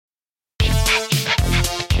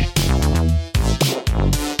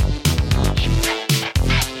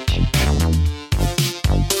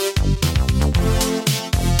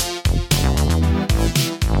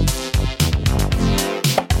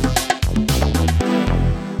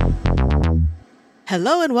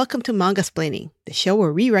Hello and welcome to Manga Splaining, the show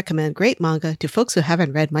where we recommend great manga to folks who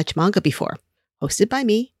haven't read much manga before. Hosted by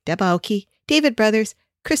me, Deb Aoki, David Brothers,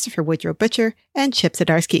 Christopher Woodrow Butcher, and Chip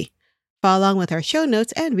Zdarsky. Follow along with our show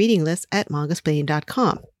notes and reading lists at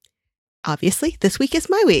mangasplaining.com. Obviously, this week is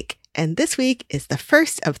my week, and this week is the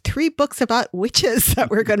first of 3 books about witches that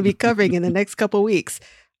we're going to be covering in the next couple weeks.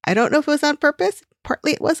 I don't know if it was on purpose.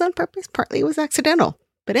 Partly it was on purpose, partly it was accidental.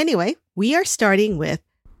 But anyway, we are starting with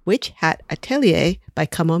Witch Hat Atelier by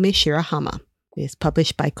Kamome Shirahama. It is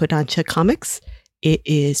published by Kodansha Comics. It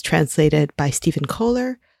is translated by Stephen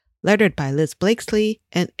Kohler, lettered by Liz Blakesley,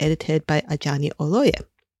 and edited by Ajani Oloye.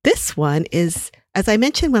 This one is, as I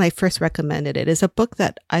mentioned when I first recommended it, is a book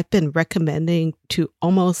that I've been recommending to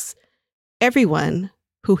almost everyone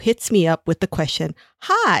who hits me up with the question,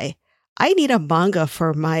 "Hi, I need a manga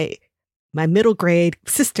for my middle grade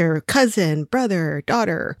sister, cousin, brother,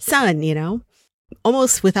 daughter, son,"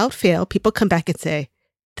 Almost without fail, people come back and say,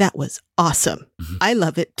 "That was awesome. I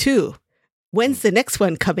love it too. When's the next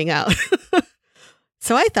one coming out?"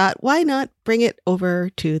 So I thought, why not bring it over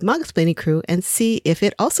to the Manga Splaining crew and see if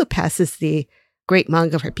it also passes the great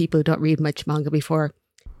manga for people who don't read much manga before.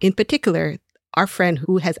 In particular, our friend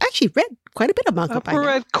who has actually read quite a bit of manga by now. I've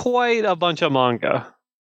read quite a bunch of manga.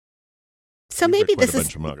 So maybe this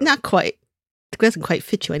is not quite, it doesn't quite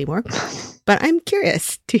fit you anymore. But I'm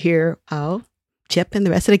curious to hear how Chip and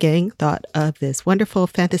the rest of the gang thought of this wonderful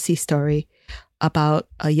fantasy story about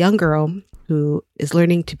a young girl who is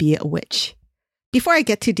learning to be a witch. Before I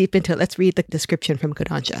get too deep into it, let's read the description from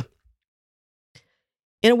Kodansha.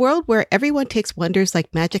 In a world where everyone takes wonders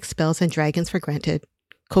like magic spells and dragons for granted,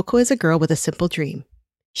 Coco is a girl with a simple dream.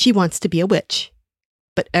 She wants to be a witch.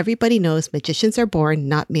 But everybody knows magicians are born,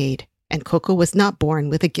 not made, and Coco was not born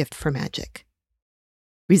with a gift for magic.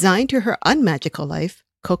 Resigned to her unmagical life,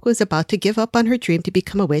 Coco is about to give up on her dream to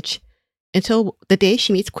become a witch until the day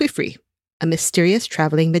she meets Qifrey, a mysterious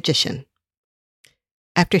traveling magician.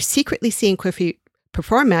 After secretly seeing Qifrey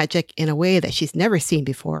perform magic in a way that she's never seen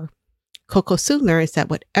before, Coco soon learns that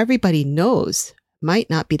what everybody knows might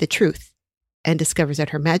not be the truth and discovers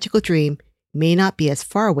that her magical dream may not be as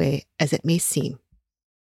far away as it may seem.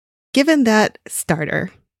 Given that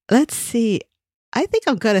starter, let's see. I think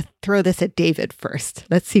I'm going to throw this at David first.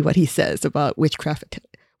 Let's see what he says about Witch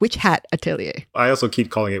Hat Atelier. I also keep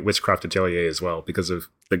calling it Witchcraft Atelier as well because of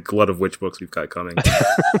the glut of witch books we've got coming.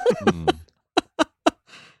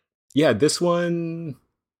 Yeah, this one,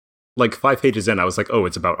 like 5 pages in, I was like, oh,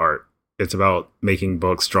 it's about art. It's about making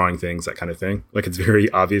books, drawing things, that kind of thing. Like, it's very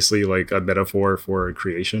obviously like a metaphor for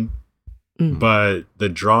creation. But the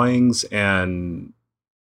drawings and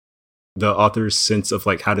the author's sense of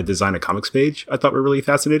like how to design a comics page, I thought were really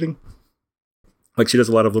fascinating. Like, she does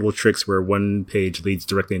a lot of little tricks where one page leads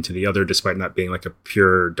directly into the other, despite not being like a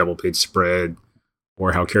pure double page spread,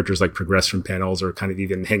 or how characters like progress from panels or kind of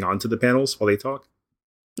even hang on to the panels while they talk.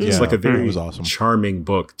 It's like a very charming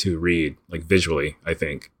book to read, like visually, I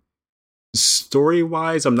think.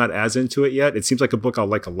 Story-wise, I'm not as into it yet. It seems like a book I'll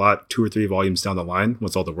like a lot 2 or 3 volumes down the line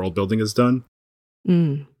once all the world building is done.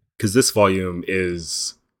 Because this volume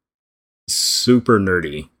is super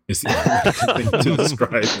nerdy, is the only thing to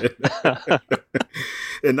describe it.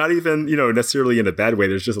 And not even, necessarily in a bad way.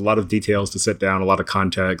 There's just a lot of details to set down, a lot of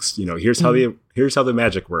context. Here's how the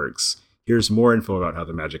magic works. Here's more info about how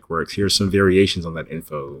the magic works. Here's some variations on that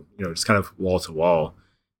info. Just kind of wall to wall.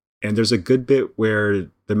 And there's a good bit where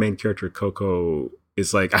the main character, Coco,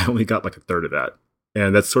 is like, I only got like a third of that.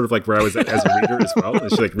 And that's sort of like where I was at as a reader as well.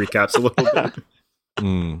 And she like recaps a little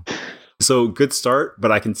bit. So good start,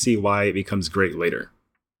 but I can see why it becomes great later.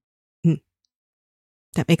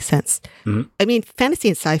 That makes sense. I mean, fantasy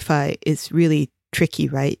and sci-fi is really tricky,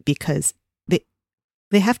 right? Because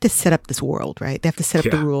they have to set up this world, right? They have to set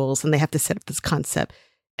up the rules and they have to set up this concept.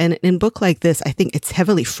 And in a book like this, I think it's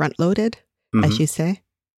heavily front-loaded, as you say.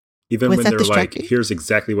 Even when they're like, here's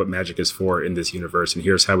exactly what magic is for in this universe, and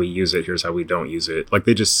here's how we use it, here's how we don't use it. Like,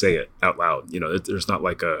 they just say it out loud. There's not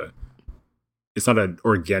like it's not an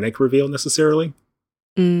organic reveal necessarily,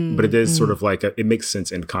 but it is sort of like, it makes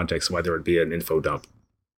sense in context why there would be an info dump.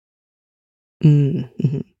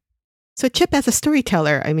 So Chip, as a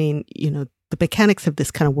storyteller, I mean, the mechanics of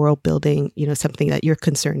this kind of world building, something that you're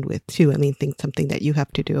concerned with too. I mean, something that you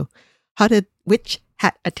have to do. How did Witch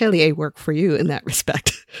Hat Atelier work for you in that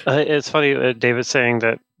respect? It's funny, David saying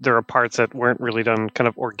that there are parts that weren't really done kind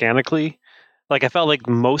of organically. Like, I felt like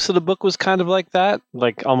most of the book was kind of like that.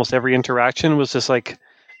 Like, almost every interaction was just like,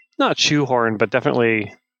 not shoehorned, but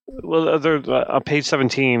definitely. Well, there's on page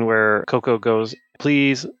 17 where Coco goes,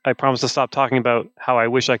 "Please, I promise to stop talking about how I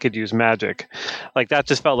wish I could use magic." Like, that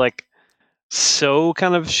just felt like so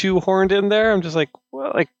kind of shoehorned in there. I'm just like,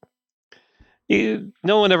 well, like,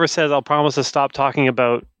 no one ever says, I'll promise to stop talking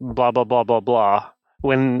about blah, blah, blah, blah, blah,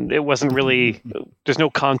 when it wasn't really, there's no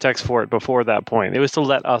context for it before that point. It was to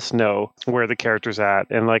let us know where the character's at.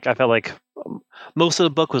 And like, I felt like most of the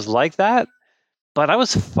book was like that, but I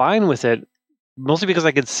was fine with it, mostly because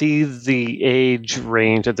I could see the age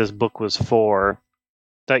range that this book was for.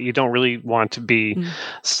 That you don't really want to be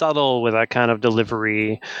subtle with that kind of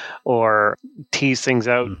delivery or tease things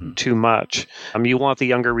out too much. You want the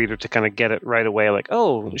younger reader to kind of get it right away, like,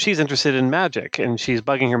 oh, she's interested in magic and she's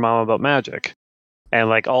bugging her mom about magic. And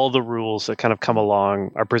like all the rules that kind of come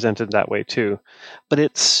along are presented that way too. But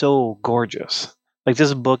it's so gorgeous. Like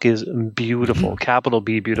this book is beautiful, capital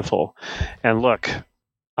B beautiful. And look,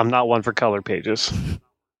 I'm not one for color pages.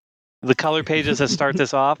 The color pages that start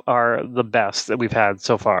this off are the best that we've had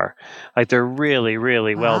so far. Like they're really,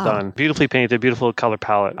 really well done. Beautifully painted, beautiful color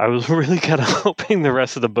palette. I was really kind of hoping the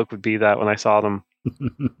rest of the book would be that when I saw them.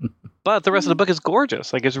 But the rest of the book is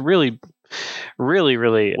gorgeous. Like it's really, really,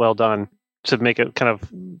 really well done to make it kind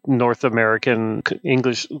of North American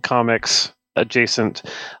English comics adjacent.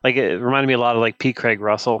 Like it reminded me a lot of like P. Craig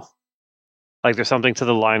Russell. Like there's something to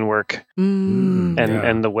the line work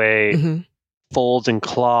and the way folds and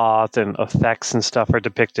cloth and effects and stuff are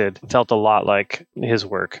depicted. Felt a lot like his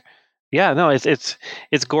work. Yeah, no, it's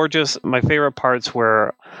gorgeous. My favorite parts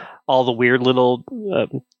were all the weird little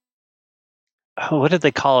what did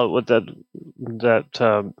they call it with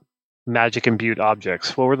that magic imbued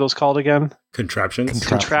objects? What were those called again?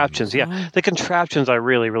 Contraptions. Yeah, the contraptions I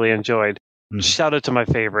really, really enjoyed. Shout out to my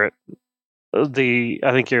favorite. I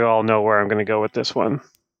think you all know where I'm going to go with this one.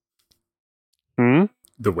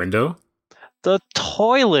 The window? The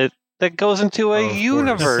toilet that goes into a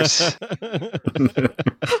universe.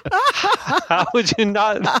 How would you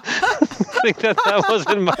not think that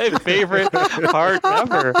wasn't my favorite part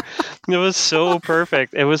ever? It was so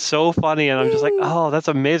perfect. It was so funny. And I'm just like, oh, that's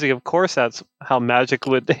amazing. Of course, that's how magic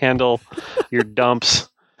would handle your dumps.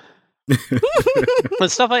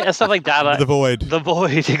 Stuff like that. The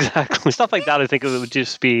void, exactly. Stuff like that. I think it would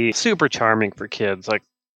just be super charming for kids. Like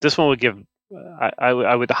this one would give.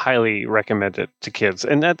 I would highly recommend it to kids.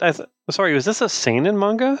 And sorry, was this a seinen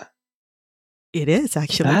manga? It is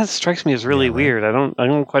actually. That strikes me as really weird. I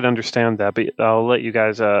don't quite understand that, but I'll let you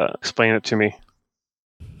guys explain it to me.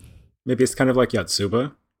 Maybe it's kind of like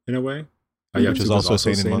Yotsuba in a way. Which is also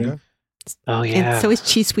seinen manga. Oh yeah. And so is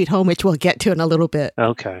Chi Sweet Home, which we'll get to in a little bit.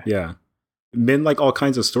 Okay. Yeah. Men like all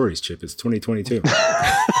kinds of stories, Chip. It's 2022.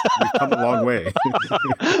 We've come a long way.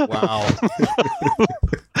 Wow.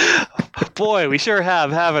 Boy, we sure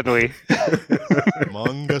have, haven't we?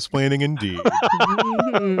 Manga-splaining indeed.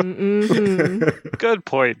 Good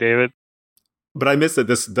point, David. But I miss that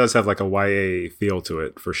this does have like a YA feel to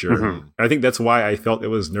it, for sure. I think that's why I felt it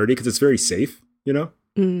was nerdy, because it's very safe, you know?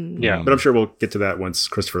 Yeah. But I'm sure we'll get to that once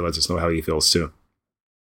Christopher lets us know how he feels, too.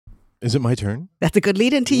 Is it my turn? That's a good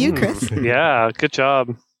lead into you, Chris. Yeah, good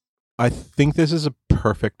job. I think this is a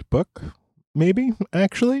perfect book, maybe,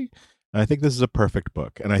 actually. I think this is a perfect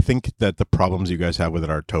book. And I think that the problems you guys have with it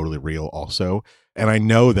are totally real also. And I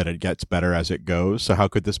know that it gets better as it goes. So how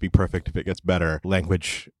could this be perfect if it gets better?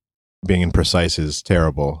 Language being imprecise is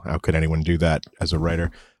terrible. How could anyone do that as a writer?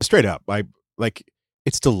 Straight up,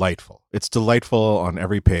 it's delightful. It's delightful on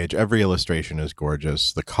every page. Every illustration is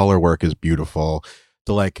gorgeous. The color work is beautiful.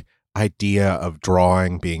 The idea of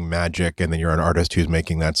drawing being magic, and then you're an artist who's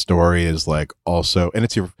making that story is also, and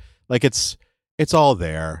it's all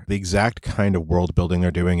there. The exact kind of world building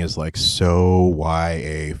they're doing is so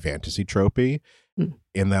YA fantasy tropey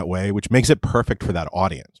in that way, which makes it perfect for that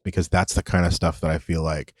audience, because that's the kind of stuff that I feel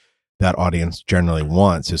like that audience generally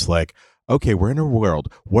wants. Is okay, we're in a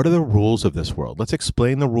world. What are the rules of this world? Let's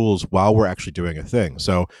explain the rules while we're actually doing a thing.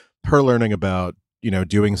 So her learning about,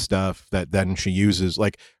 doing stuff that then she uses,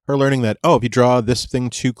 her learning that, if you draw this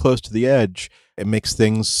thing too close to the edge, it makes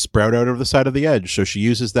things sprout out of the side of the edge. So she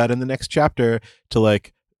uses that in the next chapter to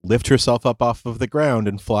lift herself up off of the ground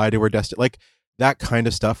and fly to her destination. That kind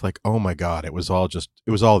of stuff. Oh my God, it was all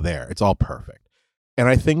there. It's all perfect. And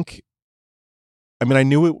I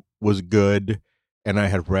knew it was good, and I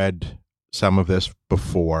had read some of this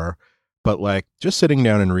before, but just sitting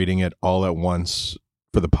down and reading it all at once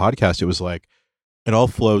for the podcast, it was it all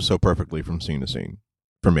flows so perfectly from scene to scene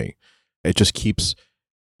for me. It just keeps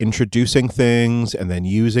introducing things and then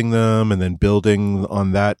using them and then building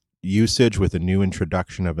on that usage with a new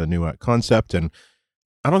introduction of a new concept. And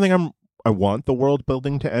I don't think I want the world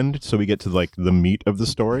building to end so we get to the meat of the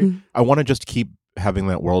story. I want to just keep having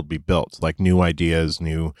that world be built, new ideas,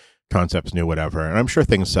 new concepts, new whatever. And I'm sure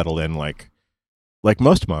things settled in like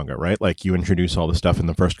most manga, right? Like you introduce all the stuff in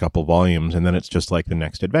the first couple volumes and then it's just like the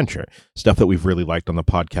next adventure. Stuff that we've really liked on the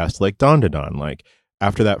podcast, like Dandadan. Like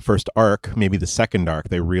after that first arc, maybe the second arc,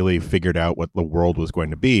 they really figured out what the world was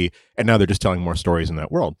going to be. And now they're just telling more stories in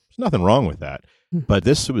that world. There's nothing wrong with that. But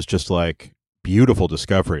this was just like beautiful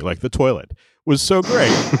discovery. Like the toilet was so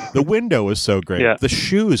great. The window was so great. Yeah. The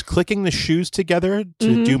shoes, clicking the shoes together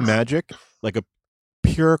to do magic, like a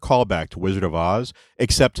pure callback to Wizard of Oz,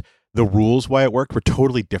 except the rules why it worked were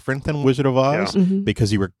totally different than Wizard of Oz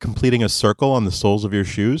because you were completing a circle on the soles of your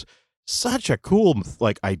shoes. Such a cool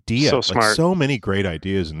like idea. So like smart. so many great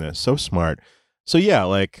ideas in this. So smart. So yeah,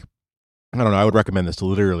 like I don't know, I would recommend this to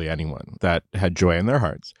literally anyone that had joy in their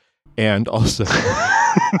hearts. And also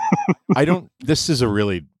this is a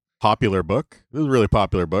really popular book. This is a really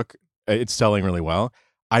popular book. It's selling really well.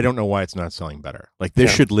 I don't know why it's not selling better. Like this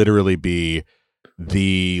should literally be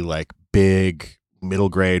the like big middle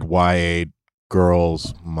grade YA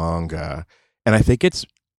girls manga, and I think it's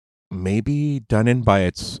maybe done in by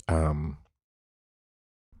its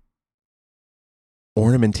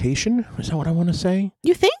ornamentation. Is that what I want to say?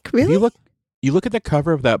 You think? Really? If you look at the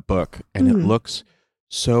cover of that book, and it looks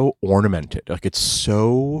so ornamented. Like it's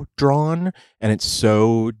so drawn, and it's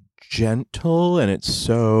so gentle, and it's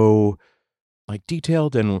so like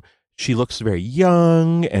detailed, and she looks very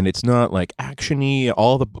young, and it's not like actiony.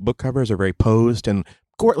 All the book covers are very posed and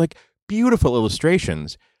like beautiful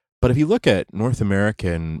illustrations. But if you look at North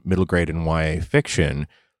American middle grade and YA fiction,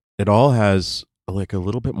 it all has like a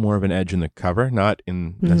little bit more of an edge in the cover, not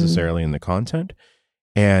in necessarily in the content.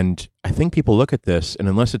 And I think people look at this, and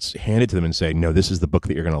unless it's handed to them and say, no, this is the book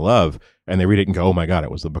that you're going to love, and they read it and go, oh my God,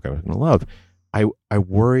 it was the book I was going to love. I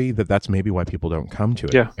worry that that's maybe why people don't come to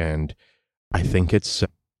it. Yeah. And I think it's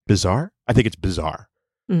bizarre. I think it's bizarre.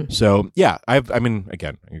 So yeah, I mean,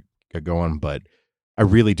 again, I could go on, but I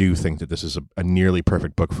really do think that this is a nearly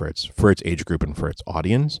perfect book for its age group and for its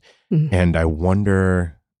audience. And I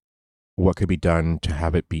wonder what could be done to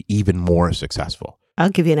have it be even more successful. I'll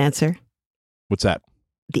give you an answer. What's that?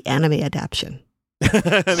 The anime adaptation.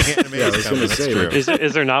 The anime Yeah, I was gonna say, true.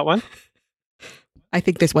 Is there not one? I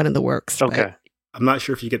think there's one in the works. but- Okay. I'm not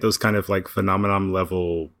sure if you get those kind of like phenomenon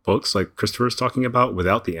level books like Christopher's talking about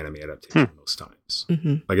without the anime adaptation most times.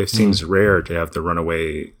 Like it seems rare to have the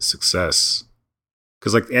runaway success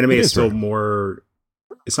because like anime is still rare. more.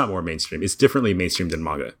 It's not more mainstream. It's differently mainstream than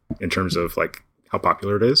manga in terms of like how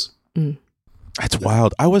popular it is. That's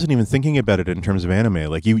wild. I wasn't even thinking about it in terms of anime.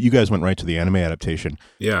 Like you guys went right to the anime adaptation.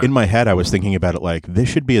 Yeah. In my head, I was thinking about it like this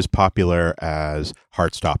should be as popular as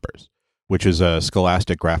Heartstoppers, which is a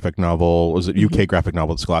Scholastic graphic novel. It was a UK graphic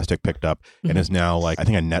novel that Scholastic picked up and is now like, I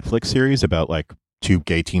think a Netflix series about like two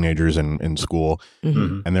gay teenagers in school.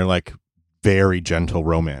 And they're like very gentle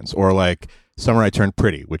romance, or like Summer I Turned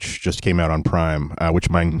Pretty, which just came out on Prime, which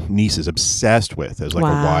my niece is obsessed with as like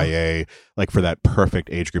a YA, like for that perfect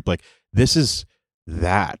age group. Like this is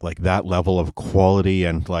that, like that level of quality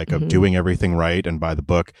and like of doing everything right and by the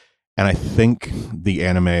book. And I think the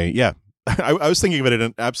anime, I was thinking of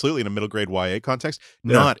it absolutely in a middle grade YA context,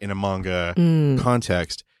 not in a manga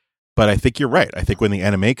context. But I think you're right. I think when the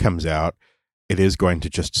anime comes out, it is going to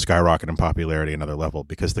just skyrocket in popularity another level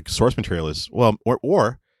because the source material is, well,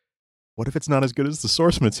 or what if it's not as good as the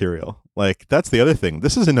source material? Like, that's the other thing.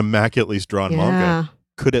 This is an immaculately drawn manga.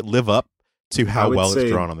 Could it live up to how well it's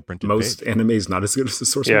drawn on the printed most page? anime is not as good as the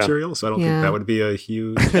source material, so I don't think that would be a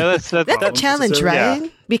huge. That's a challenge, right? Yeah.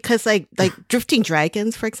 Because like Drifting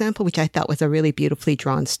Dragons, for example, which I thought was a really beautifully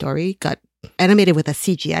drawn story, got animated with a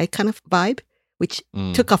CGI kind of vibe, which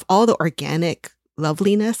took off all the organic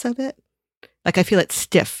loveliness of it. Like I feel it's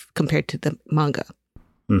stiff compared to the manga.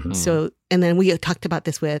 So, and then we talked about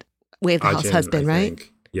this with Way of the House Husband, right?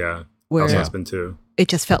 Yeah, Where House Husband too. It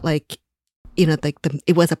just felt like, like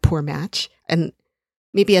it was a poor match. And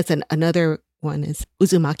maybe as another one is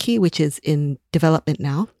Uzumaki, which is in development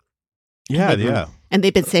now. Yeah. And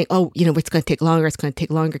they've been saying, it's going to take longer. It's going to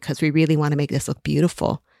take longer because we really want to make this look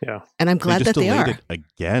beautiful. Yeah. And I'm glad that they are. It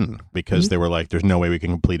again because they were like, there's no way we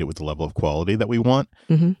can complete it with the level of quality that we want.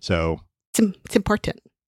 So it's important.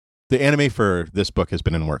 The anime for this book has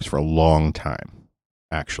been in works for a long time,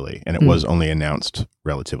 actually. And it was only announced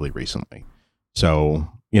relatively recently. So,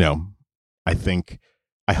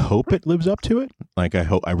 I hope it lives up to it. Like,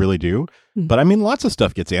 I really do. But I mean, lots of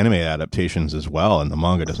stuff gets anime adaptations as well, and the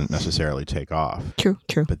manga doesn't necessarily take off. True.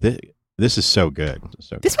 But this is so good.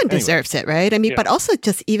 This one deserves it, right? I mean, but also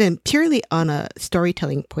just even purely on a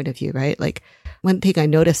storytelling point of view, right? Like, one thing I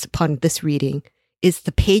noticed upon this reading is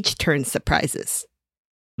the page turn surprises.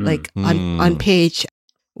 Like, on page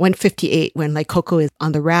 158, when like Coco is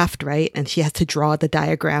on the raft, right? And she has to draw the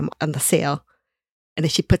diagram on the sail. and then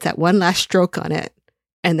she puts that one last stroke on it,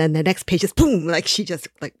 and then the next page is boom, like she just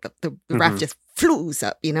like the raft just flews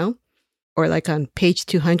up, you know? Or like on page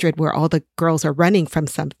 200 where all the girls are running from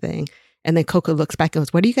something, and then Coco looks back and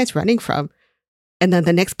goes, "What are you guys running from?" And then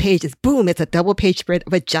the next page is boom, it's a double page spread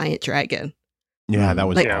of a giant dragon. Yeah, that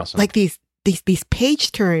was Like, awesome. like these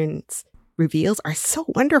page turns reveals are so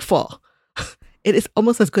wonderful. It is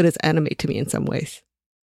almost as good as anime to me in some ways.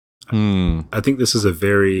 I think this is a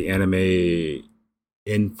very anime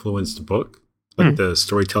influenced book. Like the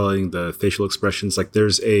storytelling, the facial expressions, like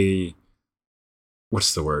there's a,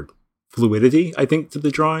 what's the word? Fluidity, I think, to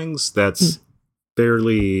the drawings that's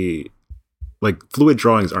fairly, like fluid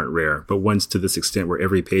drawings aren't rare, but ones to this extent where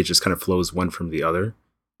every page just kind of flows one from the other.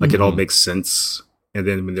 Like it all makes sense. And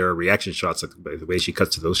then when there are reaction shots, like the way she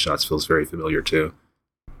cuts to those shots feels very familiar too.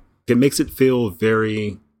 It makes it feel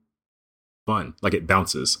very fun. Like it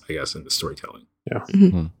bounces, I guess, in the storytelling. Yeah.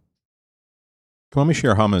 Kiyomi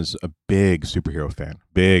Shirahama's a big superhero fan,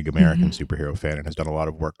 big American superhero fan, and has done a lot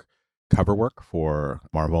of work, cover work for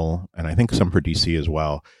Marvel, and I think some for DC as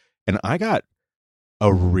well. And I got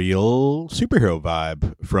a real superhero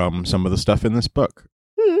vibe from some of the stuff in this book.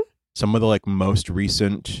 Some of the like more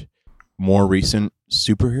recent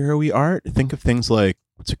superhero-y art. Think of things like,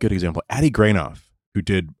 what's a good example? Adi Grainoff, who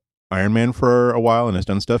did Iron Man for a while and has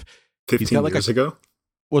done stuff. 15 years ago?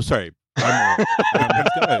 Well, sorry. He's got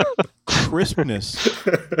a crispness.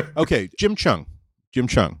 Okay, Jim Chung.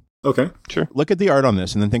 Okay. Sure. Look at the art on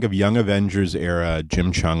this and then think of Young Avengers era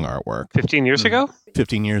Jim Chung artwork. 15 years ago?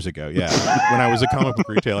 15 years ago, yeah. When I was a comic book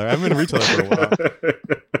retailer. I've been a retailer for a while.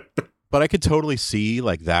 But I could totally see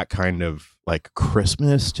like that kind of like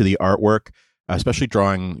crispness to the artwork, especially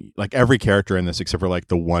drawing like every character in this except for like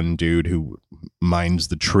the one dude who minds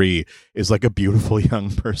the tree is like a beautiful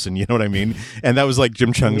young person, you know what I mean? And that was like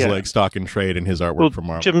Jim Chung's like stock and trade in his artwork for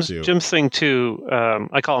Marvel. Jim's thing too,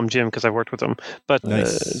 I call him Jim because I've worked with him, but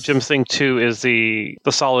Jim's thing too is the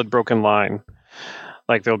solid broken line.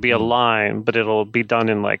 Like there'll be a line, but it'll be done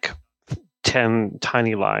in like 10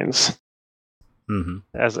 tiny lines.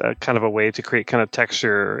 As a kind of a way to create kind of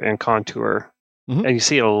texture and contour. And you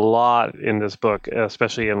see it a lot in this book,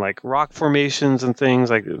 especially in like rock formations and things,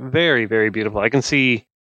 like very, very beautiful. I can see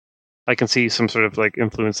some sort of like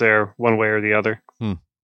influence there one way or the other.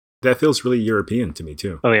 That feels really European to me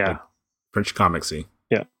too. Oh yeah. Like French comicsy.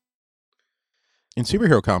 Yeah. In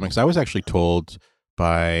superhero comics, I was actually told so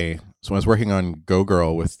I was working on Go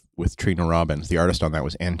Girl with Trina Robbins, the artist on that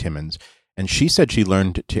was Ann Timmons, and she said she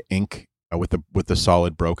learned to ink with the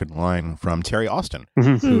solid broken line from Terry Austin,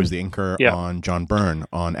 who was the inker on John Byrne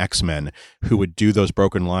on X-Men, who would do those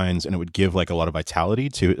broken lines, and it would give like a lot of vitality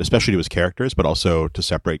to, especially to his characters, but also to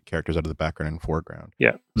separate characters out of the background and foreground.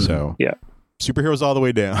 Yeah. So superheroes all the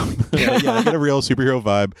way down. I get a real superhero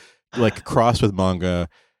vibe, like crossed with manga.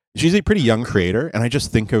 She's a pretty young creator, and I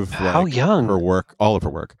just think of like, how young her work, all of her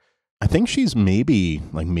work. I think she's maybe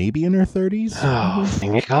in her 30s. Oh,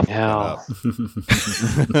 hell.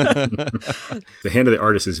 The hand of the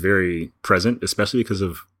artist is very present, especially because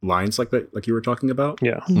of lines like that, like you were talking about.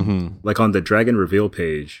 Yeah. Like on the dragon reveal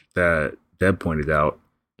page that Deb pointed out,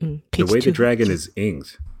 the way the dragon is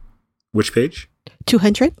inked. Which page?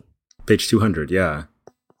 200? Page 200, yeah.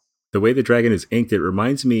 The way the dragon is inked, it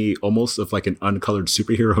reminds me almost of like an uncolored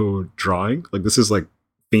superhero drawing. Like this is like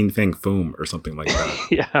Fiend Fang Foom or something like that.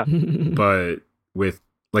 Yeah. But with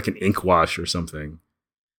like an ink wash or something.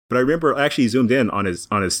 But I remember I actually zoomed in on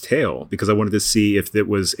his tail because I wanted to see if it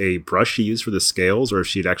was a brush she used for the scales or if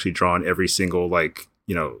she'd actually drawn every single like,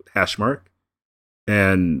 hash mark.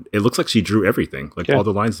 And it looks like she drew everything. Like all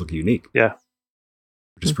the lines look unique. Yeah.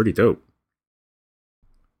 Which is pretty dope.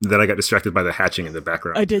 Then I got distracted by the hatching in the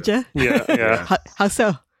background. Oh, did you? Yeah. How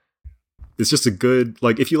so? It's just a good,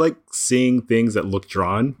 like, if you like seeing things that look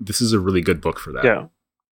drawn, this is a really good book for that.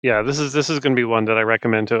 Yeah. This is going to be one that I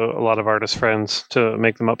recommend to a lot of artist friends to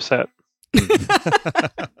make them upset.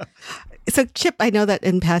 So, Chip, I know that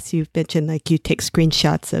in the past you've mentioned like you take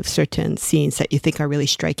screenshots of certain scenes that you think are really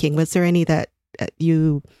striking. Was there any that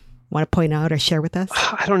you want to point out or share with us?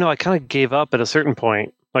 I don't know. I kind of gave up at a certain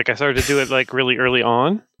point. Like I started to do it like really early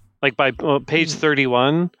on. Like by page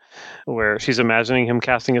 31, where she's imagining him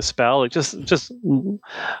casting a spell, like just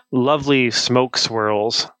lovely smoke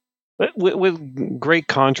swirls with great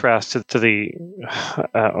contrast to the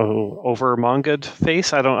over manga'd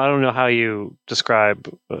face. I don't know how you describe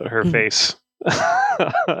her face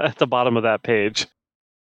at the bottom of that page.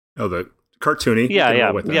 Oh, the cartoony.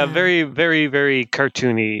 Yeah. Very, very, very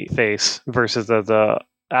cartoony face versus the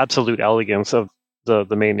absolute elegance of the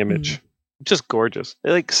main image. Just gorgeous.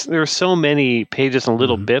 Like there are so many pages and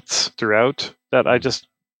little bits throughout that I just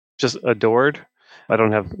adored. I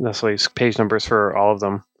don't have necessarily page numbers for all of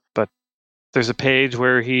them, but there's a page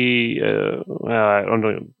where he, I don't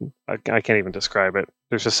know, I can't even describe it.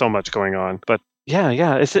 There's just so much going on. But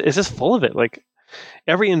yeah, it's just full of it. Like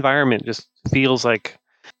every environment just feels like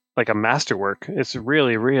a masterwork. It's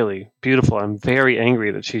really, really beautiful. I'm very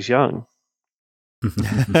angry that she's young.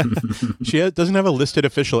 She doesn't have a listed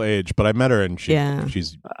official age, but I met her and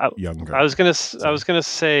she's younger. I was gonna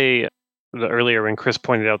say earlier when Chris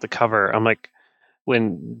pointed out the cover, I'm like,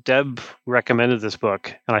 when Deb recommended this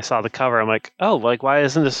book and I saw the cover, I'm like, oh, like why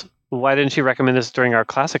didn't she recommend this during our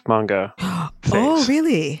classic manga phase? Oh,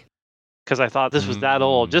 really? Because I thought this was that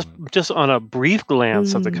old. Just on a brief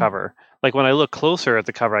glance of the cover. Like when I look closer at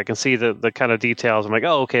the cover, I can see the kind of details. I'm like,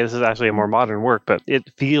 oh, okay, this is actually a more modern work, but it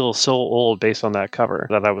feels so old based on that cover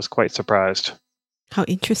that I was quite surprised. How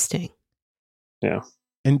interesting. Yeah.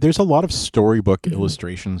 And there's a lot of storybook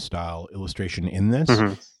illustration in this.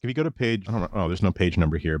 Mm-hmm. If you go to page, I don't know, there's no page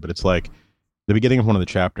number here, but it's like the beginning of one of the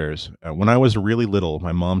chapters. When I was really little,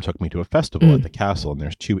 my mom took me to a festival at the castle, and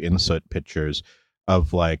there's 2 insert pictures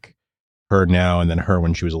of like her now and then her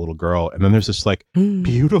when she was a little girl, and then there's this like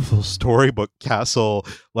beautiful storybook castle,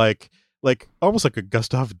 like almost like a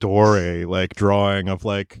Gustave Doré like drawing of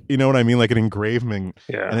like, you know what I mean, like an engraving.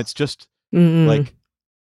 And it's just like,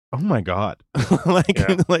 oh my god,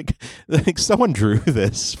 like someone drew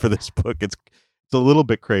this for this book. It's a little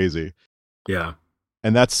bit crazy. Yeah.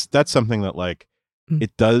 And that's something that like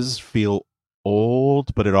it does feel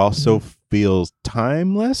old, but it also feels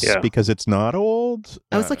timeless because it's not old.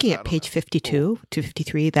 I was looking at page 52 to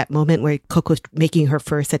 53, that moment where Coco's making her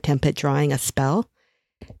first attempt at drawing a spell,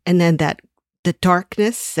 and then the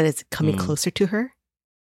darkness that is coming closer to her,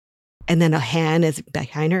 and then a hand is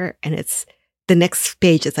behind her, and it's the next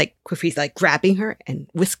page is like Quiffy's like grabbing her and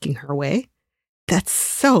whisking her away. That's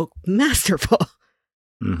so masterful.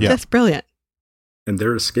 Mm-hmm. Yeah. That's brilliant. And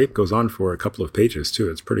their escape goes on for a couple of pages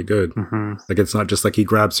too. It's pretty good. Mm-hmm. Like it's not just like he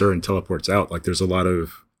grabs her and teleports out. Like there's a lot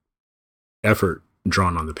of effort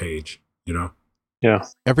drawn on the page, you know? Yeah.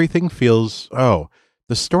 Everything feels the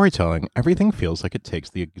storytelling, everything feels like it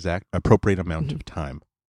takes the exact appropriate amount of time.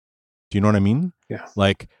 Do you know what I mean? Yeah.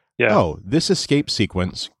 Like, this escape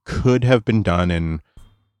sequence could have been done in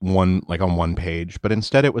on one page, but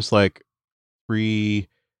instead it was like three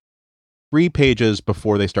pages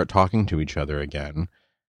before they start talking to each other again,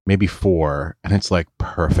 maybe 4, and it's like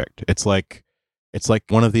perfect. It's like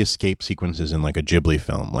one of the escape sequences in like a Ghibli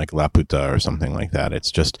film, like Laputa or something like that.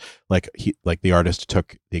 It's just like the artist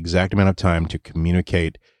took the exact amount of time to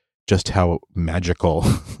communicate just how magical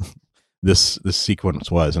this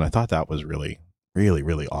sequence was, and I thought that was really, really,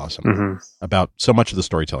 really awesome about so much of the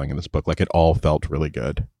storytelling in this book. Like it all felt really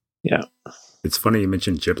good. Yeah. It's funny you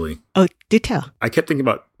mentioned Ghibli. Oh, do tell. I kept thinking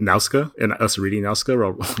about Nausicaa and us reading Nausicaa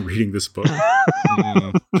while reading this book.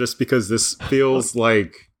 Just because this feels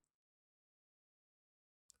like,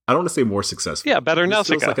 I don't want to say more successful. Yeah, better this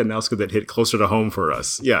Nausicaa. Feels like a Nausicaa that hit closer to home for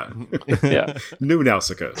us. Yeah. Yeah. New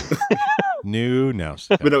Nausicaa. New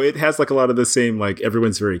Nausicaa. But no, it has like a lot of the same, like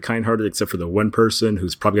everyone's very kind-hearted except for the one person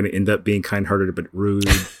who's probably going to end up being kind-hearted but rude,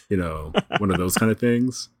 you know, one of those kind of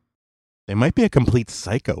things. They might be a complete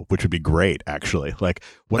psycho, which would be great, actually. Like,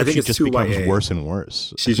 what if she just becomes worse and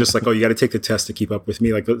worse? She's just like, oh, you got to take the test to keep up with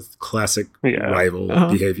me, like the classic rival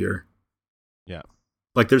behavior. Yeah.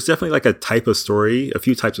 Like, there's definitely like a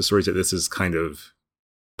few types of stories that this is kind of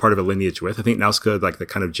part of a lineage with. I think Nausicaa, like the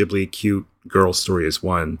kind of Ghibli cute girl story is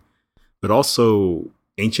one, but also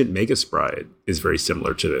Ancient Magus Bride is very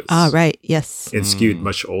similar to this. Ah, right. Yes. And skewed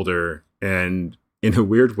much older, and in a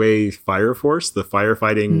weird way, Fire Force, the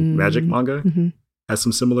firefighting magic manga, has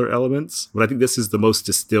some similar elements. But I think this is the most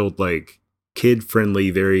distilled, like,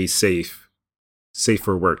 kid-friendly, very safe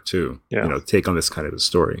for work, too. Yeah. You know, take on this kind of a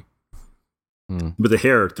story. But the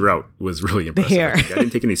hair throughout was really impressive. The hair. I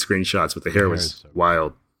didn't take any screenshots, but the hair was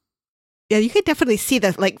wild. Yeah, you could definitely see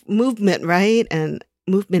the, like, movement, right? And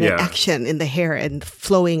movement and action in the hair and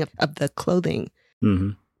flowing of the clothing.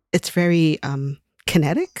 Mm-hmm. It's very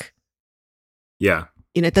kinetic. Yeah.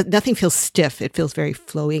 You know, nothing feels stiff. It feels very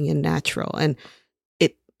flowing and natural. And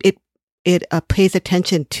it pays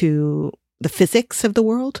attention to the physics of the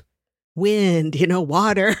world. Wind, you know,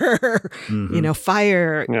 water, you know,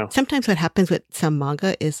 fire. Yeah. Sometimes what happens with some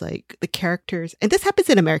manga is like the characters, and this happens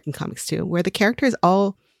in American comics too, where the characters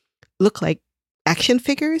all look like action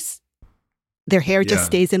figures. Their hair just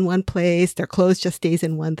stays in one place. Their clothes just stays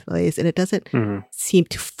in one place. And it doesn't seem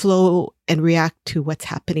to flow and react to what's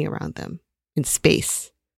happening around them in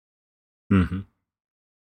space. Yeah.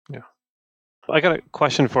 I got a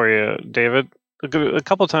question for you, David. A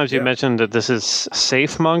couple of times you mentioned that this is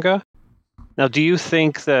safe manga. Now, do you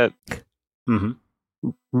think that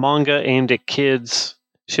manga aimed at kids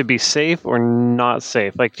should be safe or not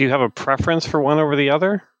safe? Like, do you have a preference for one over the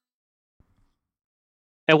other?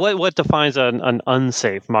 And what defines an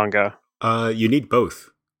unsafe manga? You need both.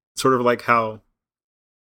 Sort of like how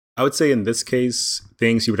I would say in this case,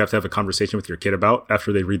 things you would have to have a conversation with your kid about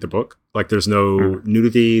after they read the book. Like there's no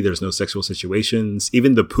nudity, there's no sexual situations.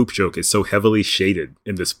 Even the poop joke is so heavily shaded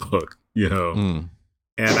in this book, you know.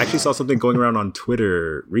 And I actually saw something going around on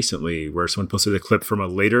Twitter recently where someone posted a clip from a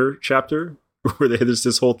later chapter where there's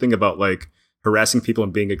this whole thing about like harassing people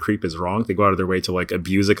and being a creep is wrong. They go out of their way to like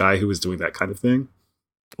abuse a guy who was doing that kind of thing.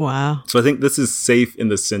 Wow. So I think this is safe in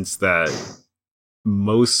the sense that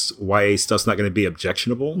most YA stuff's not going to be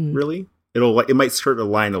objectionable, really. It might skirt a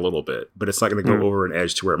line a little bit, but it's not going to go over an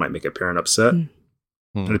edge to where it might make a parent upset. And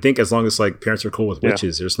I think as long as like parents are cool with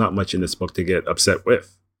witches, there's not much in this book to get upset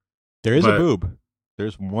with. There is a boob.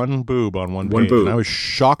 There's one boob on one page, and I was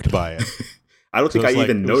shocked by it. I don't think I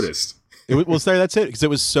even noticed. That's it, because it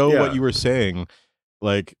was so what you were saying,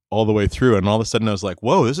 like all the way through, and all of a sudden I was like,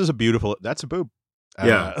 "Whoa, this is a beautiful. That's a boob."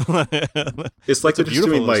 Yeah, it's like the difference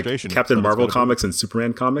between like Captain Marvel comics and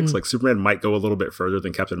Superman comics. Like Superman might go a little bit further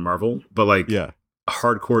than Captain Marvel, but like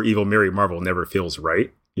hardcore evil Mary Marvel never feels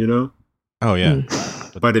right, you know? Oh yeah.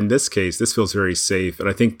 But in this case, this feels very safe, and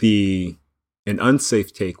I think an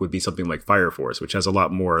unsafe take would be something like Fire Force, which has a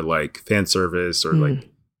lot more like fan service or like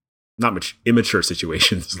not much immature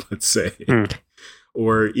situations, let's say.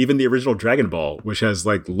 Or even the original Dragon Ball, which has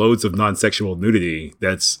like loads of non-sexual nudity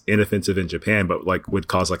that's inoffensive in Japan, but like would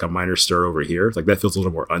cause like a minor stir over here. Like that feels a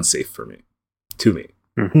little more unsafe for me, to me.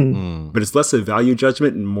 But it's less a value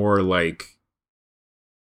judgment and more like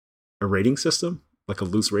a rating system, like a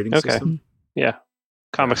loose rating system. Yeah.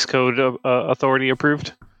 Comics Code Authority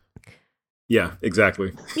approved. Yeah,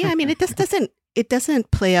 exactly. Yeah, I mean, it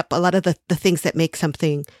doesn't play up a lot of the things that make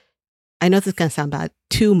something, I know this is going to sound bad,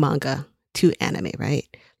 too manga, too anime, right?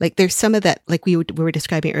 Like there's some of that, like we were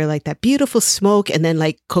describing earlier, like that beautiful smoke, and then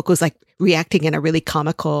like Coco's like reacting in a really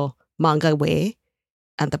comical manga way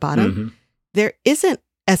at the bottom. There isn't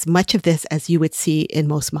as much of this as you would see in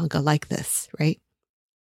most manga like this, right?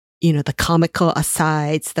 You know, the comical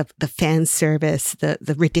asides, the fan service,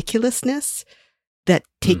 the ridiculousness that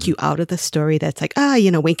take you out of the story. That's like,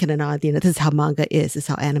 wink and a nod. You know, this is how manga is. This is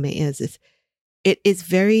how anime is.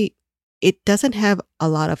 It doesn't have a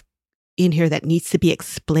lot of in here that needs to be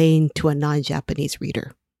explained to a non-Japanese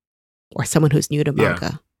reader or someone who's new to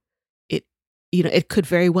manga. It could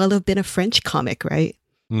very well have been a French comic, right?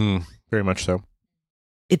 Very much so.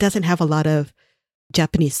 It doesn't have a lot of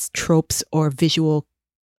Japanese tropes or visual,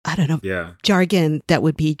 jargon that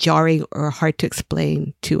would be jarring or hard to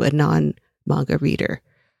explain to a non-manga reader.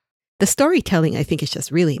 The storytelling, I think, is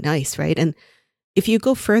just really nice, right? And if you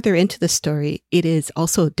go further into the story, it is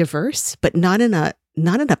also diverse, but not in a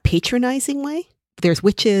patronizing way. There's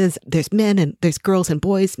witches, there's men, and there's girls and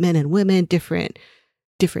boys, men and women, different,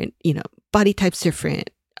 body types, different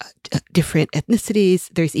ethnicities.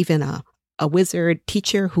 There's even a wizard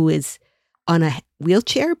teacher who is on a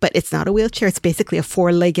wheelchair, but it's not a wheelchair. It's basically a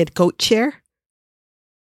 4-legged goat chair.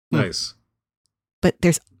 Nice. But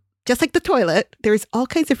there's, just like the toilet, there's all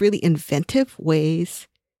kinds of really inventive ways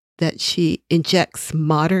that she injects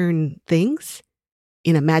modern things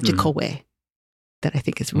in a magical way that I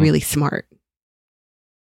think is really smart.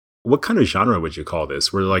 What kind of genre would you call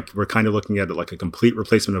this? We're kind of looking at it like a complete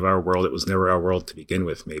replacement of our world. It was never our world to begin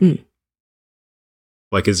with, maybe.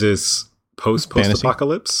 Like, is this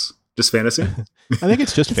post-apocalypse? Just fantasy? I think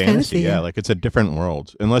it's just fantasy, yeah. Like, it's a different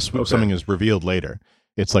world. Unless something is revealed later.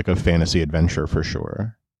 It's like a fantasy adventure for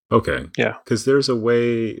sure. Okay. Yeah. Because there's a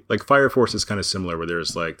way, like Fire Force is kind of similar, where there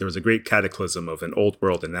was a great cataclysm of an old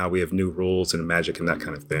world, and now we have new rules and magic and that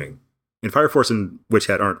kind of thing. And Fire Force and Witch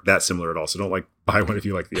Hat aren't that similar at all, so don't like buy one if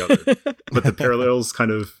you like the other. But the parallels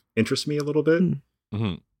kind of interest me a little bit.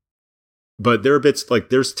 But there are bits, like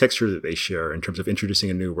there's texture that they share in terms of introducing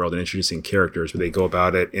a new world and introducing characters where they go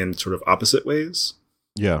about it in sort of opposite ways.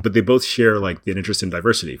 Yeah. But they both share like an interest in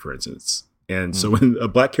diversity, for instance. And so when a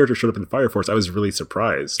black character showed up in Fire Force, I was really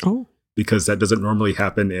surprised because that doesn't normally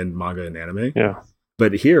happen in manga and anime. Yeah.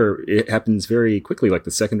 But here it happens very quickly, like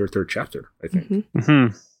the second or third chapter, I think.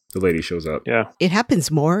 The lady shows up. Yeah. It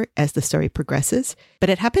happens more as the story progresses, but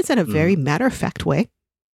it happens in a very matter-of-fact way.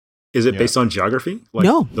 Is it based on geography? Like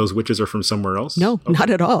no. Those witches are from somewhere else? No, not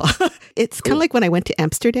at all. It's kind of like when I went to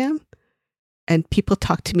Amsterdam and people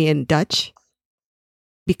talked to me in Dutch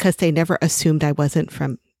because they never assumed I wasn't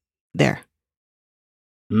from there.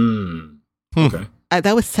 Okay.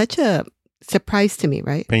 That was such a surprise to me,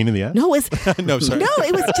 right? Pain in the ass? No, it's No, sorry. No,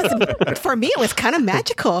 it was just, for me, it was kind of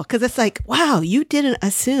magical because it's like, wow, you didn't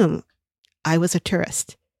assume I was a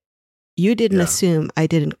tourist. You didn't Yeah. assume I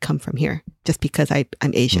didn't come from here just because I'm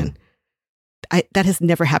Asian. That has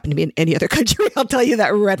never happened to me in any other country. I'll tell you that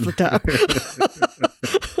right from the top.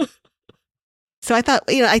 So I thought,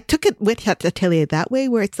 I took it with Atelier that way,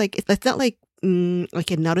 where it's not like in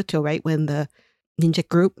Naruto, right? When the ninja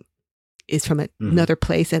group is from another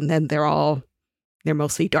place, and then they're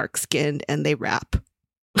mostly dark skinned and they rap.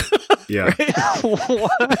 Yeah.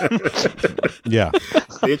 Yeah.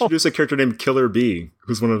 They introduced a character named Killer Bee,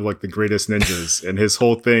 who's one of like the greatest ninjas, and his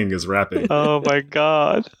whole thing is rapping. Oh my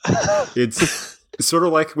god. It's sort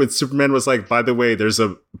of like when Superman was like, by the way, there's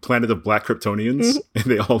a planet of black Kryptonians, and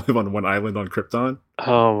they all live on one island on Krypton.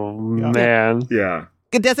 Oh man. Yeah.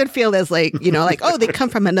 It doesn't feel as like, oh, they come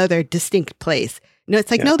from another distinct place. No,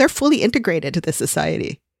 it's like, no, they're fully integrated to the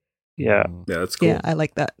society. Yeah. Yeah, that's cool. Yeah, I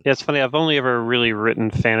like that. Yeah, it's funny. I've only ever really written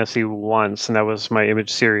fantasy once, and that was my Image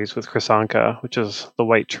series with Krisanka, which is the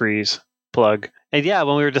White Trees plug. And yeah,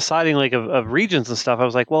 when we were deciding like of regions and stuff, I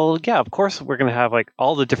was like, well, yeah, of course we're going to have like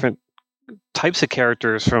all the different types of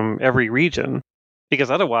characters from every region, because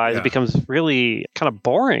otherwise it becomes really kind of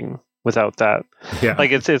boring without that. Yeah.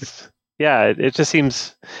 Like it just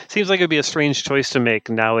seems like it'd be a strange choice to make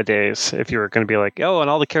nowadays if you were going to be like, oh, and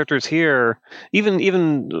all the characters here,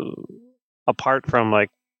 even apart from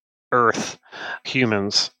like Earth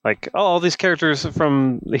humans, like, oh, all these characters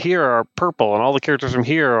from here are purple, and all the characters from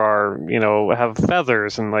here are, have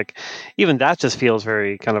feathers, and like even that just feels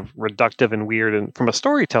very kind of reductive and weird, and from a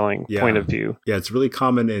storytelling point of view. Yeah, it's really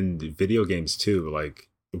common in video games too. Like,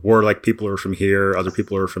 where like people are from here, other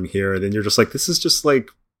people are from here, and then you're just like, this is just like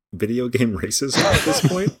video game racism at this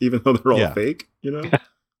point, even though they're all fake,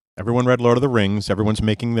 Everyone read Lord of the Rings. Everyone's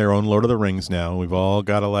making their own Lord of the Rings now. We've all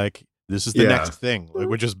got to this is the next thing,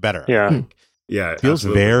 which is better. Yeah. Yeah. It feels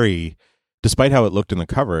very, despite how it looked in the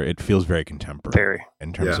cover, it feels very contemporary Very.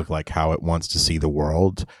 in terms of like how it wants to see the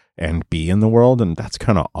world and be in the world. And that's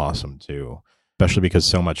kind of awesome too, especially because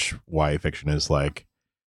so much YA fiction is like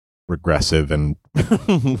regressive and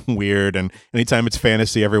weird, and anytime it's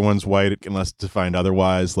fantasy, everyone's white unless defined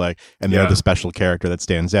otherwise, and they're the special character that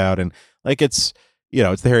stands out, and like it's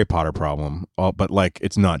it's the Harry Potter problem, but like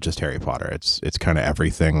it's not just Harry Potter, it's kind of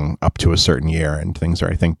everything up to a certain year, and things are,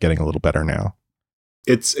 I think, getting a little better now.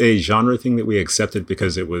 It's a genre thing that we accepted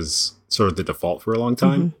because it was sort of the default for a long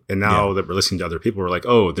time, and now that we're listening to other people, we're like,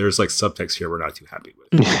 oh, there's like subtext here we're not too happy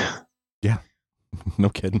with. Yeah. No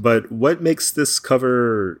kidding. But what makes this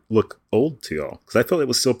cover look old to y'all? Because I felt it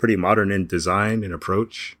was still pretty modern in design and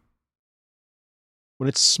approach. When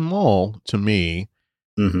it's small to me,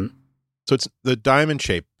 so it's the diamond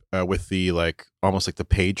shape with the like almost like the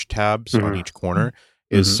page tabs on each corner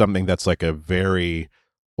is something that's like a very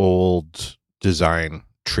old design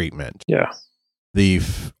treatment. Yeah. The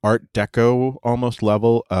Art Deco almost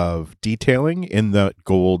level of detailing in the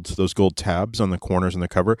those gold tabs on the corners in the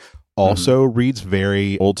cover also reads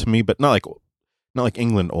very old to me, but not like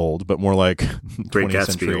England old, but more like 20th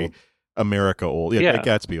century old. America old. Yeah, Great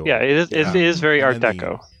Gatsby old. Yeah, it is very Art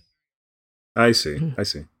Deco. I see.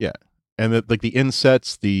 Yeah, and the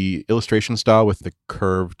insets, the illustration style with the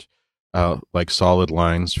curved, like solid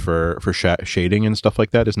lines for shading and stuff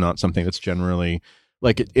like that is not something that's generally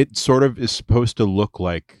like it sort of is supposed to look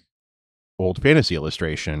like old fantasy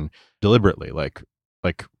illustration deliberately, like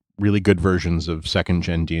really good versions of second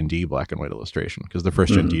gen D&D black and white illustration, because the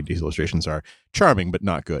first gen D&D illustrations are charming but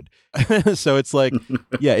not good. So it's like,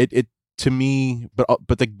 yeah, it to me,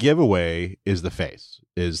 but the giveaway is the face.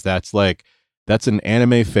 That's an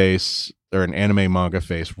anime face or an anime manga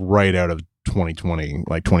face right out of 2020,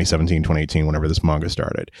 like 2017, 2018, whenever this manga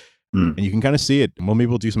started. And you can kind of see it. Well, maybe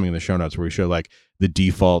we'll do something in the show notes where we show like the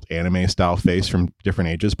default anime style face from different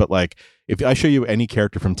ages. But like, if I show you any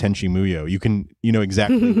character from Tenchi Muyo, you know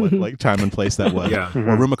exactly what like time and place that was. Yeah.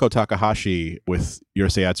 Or Rumiko Takahashi with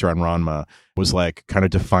Yurusei Yatsura and Ranma was like kind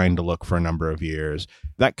of defined a look for a number of years.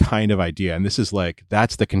 That kind of idea. And this is like,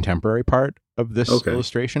 that's the contemporary part of this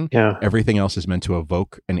illustration. Yeah. Everything else is meant to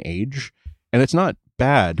evoke an age. And it's not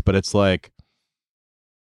bad, but it's like,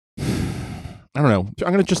 I don't know.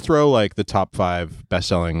 I'm going to just throw like the top 5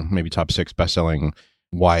 best-selling, maybe top 6 best-selling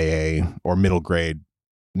YA or middle grade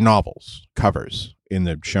novels covers in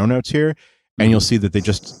the show notes here. And you'll see that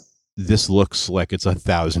this looks like it's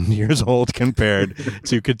 1,000 years old compared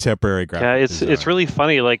to contemporary graphic design. It's really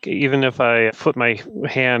funny. Like, even if I put my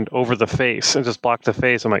hand over the face and just block the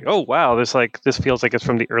face, I'm like, oh, wow, this feels like it's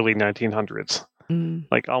from the early 1900s.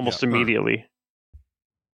 Like almost immediately.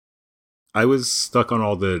 I was stuck on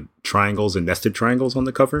all the triangles and nested triangles on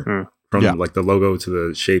the cover, from like the logo to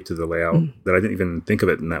the shape to the layout, that I didn't even think of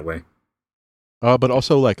it in that way. But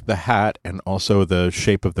also like the hat and also the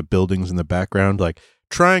shape of the buildings in the background, like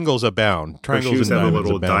triangles abound. Her Triangles shoes and have a diamonds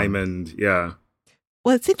little abound. diamond. Yeah.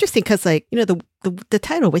 Well, it's interesting because, like, you know, the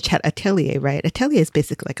title Witch Hat Atelier, right? Atelier is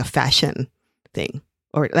basically like a fashion thing,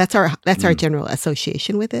 or that's our general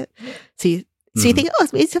association with it. So you think, oh,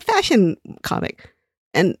 it's a fashion comic,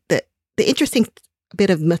 and the interesting bit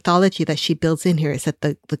of mythology that she builds in here is that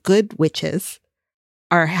the good witches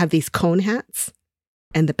have these cone hats,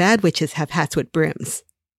 and the bad witches have hats with brims,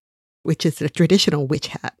 which is the traditional witch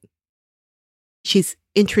hat. She's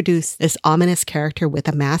introduced this ominous character with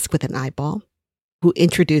a mask with an eyeball, who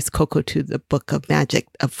introduced Coco to the book of magic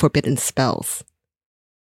of forbidden spells.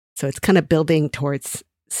 So it's kind of building towards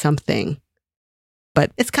something,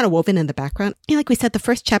 but it's kind of woven in the background. You know, like we said, the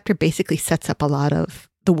first chapter basically sets up a lot of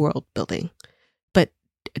the world building. But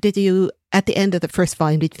did you, at the end of the first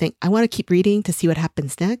volume, did you think, I want to keep reading to see what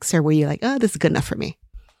happens next? Or were you like, oh, this is good enough for me?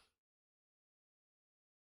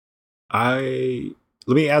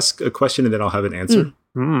 Let me ask a question and then I'll have an answer.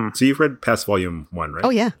 So you've read past volume 1, right?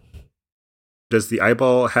 Oh, yeah. Does the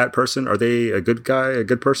eyeball hat person, are they a good guy, a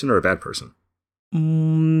good person, or a bad person?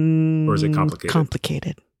 Or is it complicated?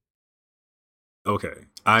 Complicated. Okay.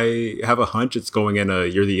 I have a hunch it's going in a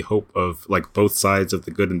you're the hope of like both sides of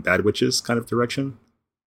the good and bad witches kind of direction.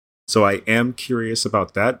 So I am curious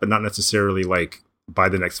about that, but not necessarily like by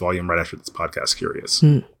the next volume right after this podcast curious.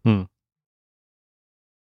 But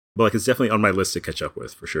like it's definitely on my list to catch up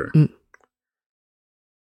with for sure.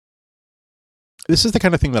 This is the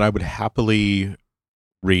kind of thing that I would happily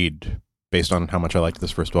read based on how much I liked this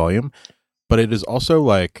first volume, but it is also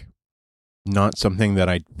like not something that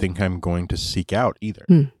I think I'm going to seek out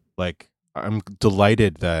either. Like, I'm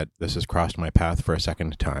delighted that this has crossed my path for a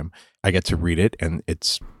second time. I get to read it and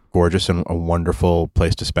it's gorgeous and a wonderful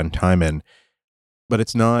place to spend time in, but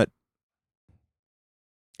it's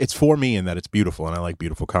for me in that it's beautiful and I like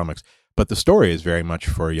beautiful comics, but the story is very much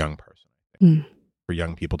for a young person. For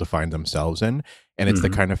young people to find themselves in, and it's the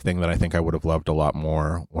kind of thing that I think I would have loved a lot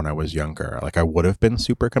more when I was younger. Like I would have been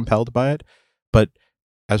super compelled by it, but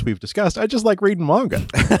as we've discussed, I just like reading manga.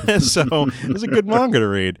 So it's a good manga to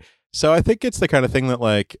read. So I think it's the kind of thing that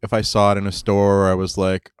like if I saw it in a store, I was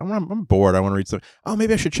like, I'm bored, I want to read something. Oh,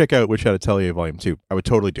 maybe I should check out Witch Hat Atelier Volume 2. I would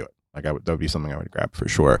totally do it. Like that would be something I would grab for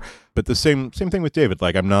sure. But the same thing with David.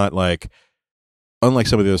 Like I'm not like, unlike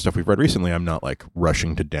some of the other stuff we've read recently, I'm not like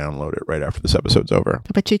rushing to download it right after this episode's over.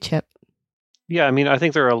 How about you, Chip? Yeah, I mean, I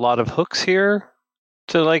think there are a lot of hooks here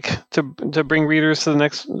to bring readers to the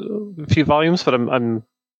next few volumes, but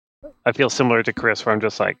I feel similar to Chris, where I'm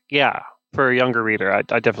just like, yeah, for a younger reader,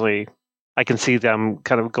 I definitely can see them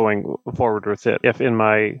kind of going forward with it. If in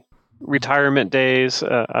my retirement days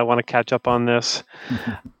I want to catch up on this,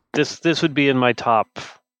 this would be in my top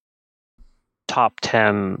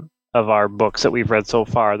 10 of our books that we've read so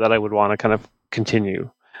far that I would want to kind of continue.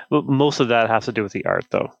 Most of that has to do with the art,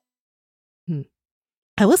 though.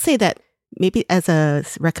 I will say that maybe as a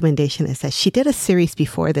recommendation is that she did a series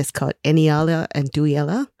before this called Eniala and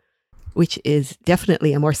Duiela, which is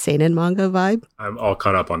definitely a more seinen manga vibe. I'm all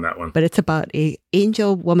caught up on that one. But it's about a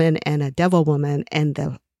angel woman and a devil woman and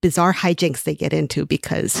the bizarre hijinks they get into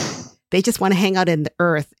because they just want to hang out in the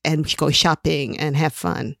earth and go shopping and have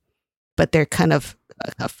fun. But they're kind of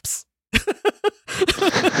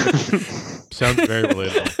Sounds very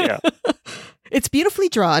relatable. Yeah. It's beautifully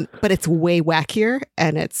drawn, but it's way wackier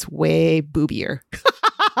and it's way boobier.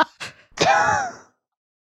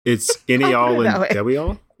 It's Enial and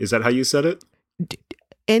Dewial? Is that how you said it?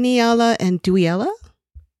 Eniala and Duiela,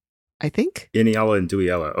 I think. Eniala and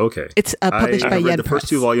Duiela. Okay. It's published by I read Yen the Press. first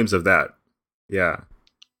 2 volumes of that. Yeah.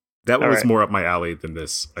 That one All was right. more up my alley than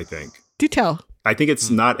this, I think. Do tell. I think it's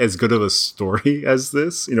not as good of a story as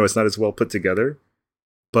this. You know, it's not as well put together.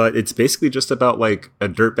 But it's basically just about like a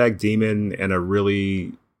dirtbag demon and a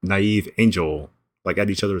really naive angel like at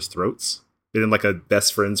each other's throats. In like a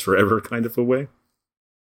best friends forever kind of a way.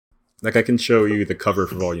 Like I can show you the cover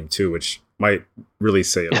for volume 2, which might really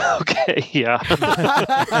say it all. Okay, yeah.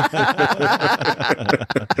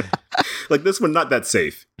 Like this one, not that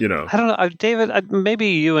safe, you know. I don't know, David. Maybe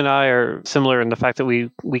you and I are similar in the fact that we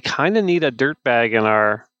kind of need a dirtbag in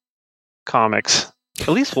our comics. At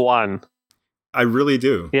least one. I really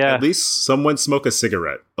do. Yeah. At least someone smoke a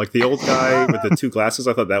cigarette. Like the old guy with the 2 glasses,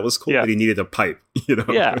 I thought that was cool, Yeah. but he needed a pipe, you know.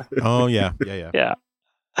 Yeah. Oh yeah. Yeah.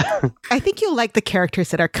 I think you'll like the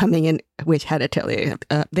characters that are coming in Witch Hat Atelier.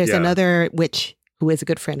 There's Yeah. another witch who is a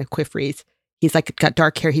good friend of Quifrey's. He's like got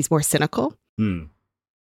dark hair. He's more cynical.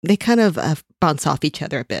 They kind of bounce off each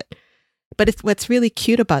other a bit. But what's really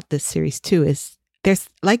cute about this series too is there's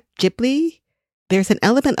like Ghibli, there's an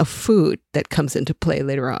element of food that comes into play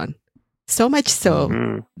later on. So much so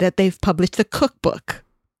Mhm. that they've published a cookbook.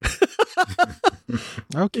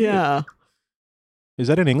 Okay. Yeah. Is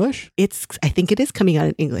that in English? I think it is coming out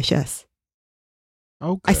in English, yes.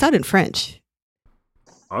 Okay. I saw it in French.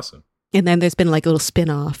 Awesome. And then there's been like little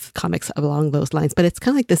spin-off comics along those lines. But it's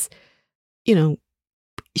kind of like this, you know,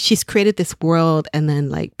 she's created this world and then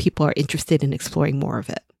like people are interested in exploring more of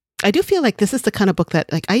it. I do feel like this is the kind of book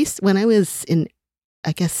that like when I was in,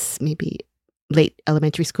 I guess maybe late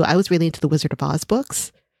elementary school, I was really into the Wizard of Oz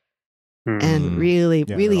books and really,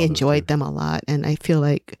 Yeah, really they're all enjoyed those them a lot. And I feel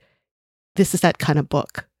like this is that kind of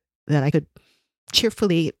book that I could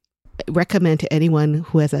cheerfully recommend to anyone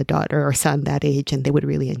who has a daughter or son that age and they would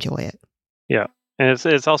really enjoy it. And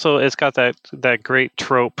it's also got that great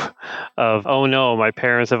trope of, oh no, my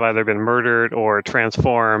parents have either been murdered or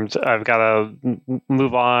transformed. I've got to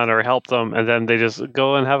move on or help them, and then they just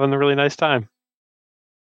go and having a really nice time.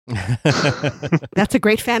 That's a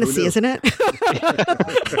great fantasy, knew? isn't it?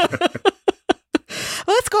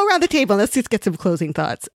 Well, let's go around the table. Let's just get some closing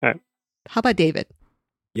thoughts. All right. How about David?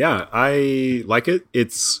 Yeah, I like it.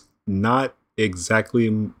 It's not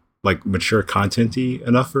exactly like mature content-y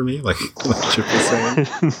enough for me, like Chip was saying.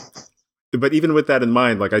 But even with that in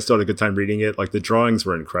mind, like I still had a good time reading it. Like the drawings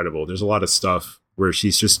were incredible. There's a lot of stuff where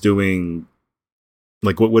she's just doing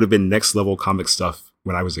like what would have been next level comic stuff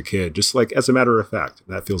when I was a kid, just like as a matter of fact.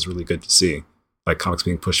 That feels really good to see, like comics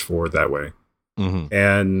being pushed forward that way. Mm-hmm.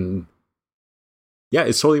 And yeah,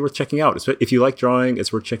 it's totally worth checking out. If you like drawing,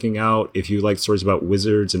 it's worth checking out. If you like stories about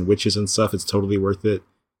wizards and witches and stuff, it's totally worth it.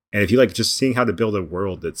 And if you like just seeing how to build a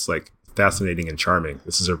world that's like fascinating and charming,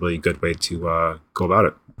 this is a really good way to go about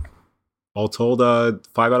it. All told, 5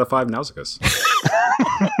 out of 5 Nausicaas.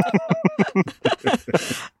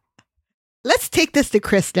 Let's take this to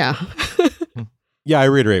Chris now. Yeah, I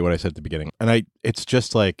reiterate what I said at the beginning. And it's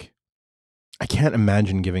just like, I can't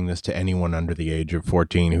imagine giving this to anyone under the age of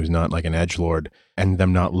 14 who's not like an edgelord and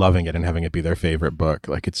them not loving it and having it be their favorite book.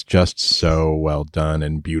 Like it's just so well done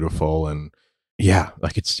and beautiful. And yeah,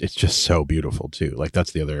 like it's just so beautiful too. Like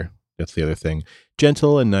that's the other thing.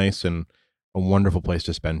 Gentle and nice and a wonderful place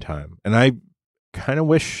to spend time. And I kind of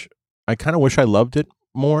wish I loved it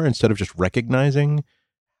more instead of just recognizing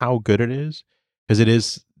how good it is, because it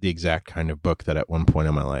is the exact kind of book that at one point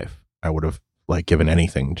in my life I would have like given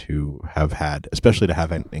anything to have had, especially to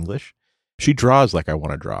have in English. She draws like I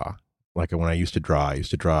want to draw. Like when I used to draw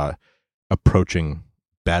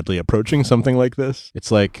badly approaching something like this.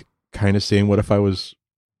 It's like kind of seeing what if I was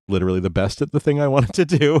literally the best at the thing I wanted to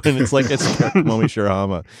do. And it's like it's Momi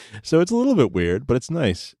Shirahama. So it's a little bit weird, but it's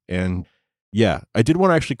nice. And yeah, I did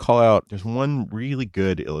want to actually call out, there's one really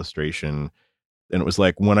good illustration, and it was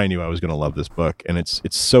like when I knew I was going to love this book. And it's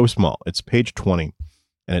so small. It's page 20.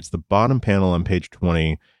 And it's the bottom panel on page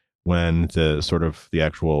 20 when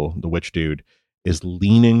the witch dude is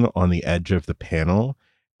leaning on the edge of the panel.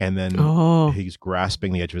 And then he's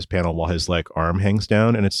grasping the edge of his panel while his like arm hangs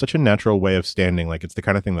down. And it's such a natural way of standing. Like it's the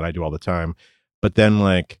kind of thing that I do all the time. But then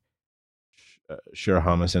like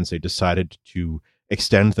Shirahama sensei decided to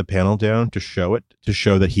extend the panel down to show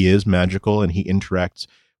that he is magical and he interacts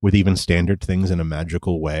with even standard things in a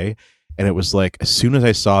magical way. And it was like, as soon as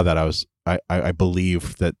I saw that, I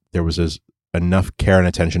believed that there was enough care and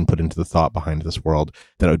attention put into the thought behind this world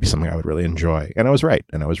that it would be something I would really enjoy. And I was right.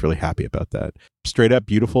 And I was really happy about that. Straight up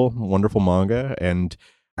beautiful, wonderful manga. And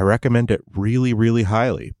I recommend it really, really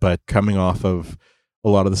highly. But coming off of a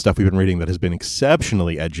lot of the stuff we've been reading that has been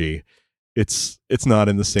exceptionally edgy, it's not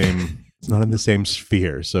in the same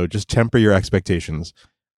sphere. So just temper your expectations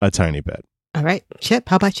a tiny bit. All right. Chip,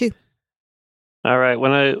 how about you? All right.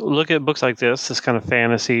 When I look at books like this kind of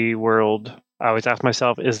fantasy world, I always ask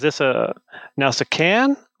myself, is this a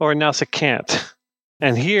Nausicaan or a Nausicant?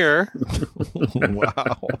 And here,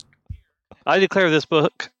 Wow. I declare this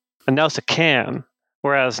book a Nausicaan,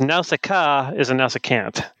 whereas Nausicaa is a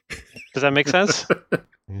Nausicant. Does that make sense?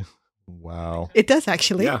 Wow. It does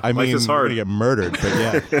actually. Yeah, I life mean, is we're hard. gonna get murdered, but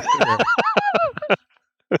yeah.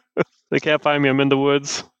 They can't find me. I'm in the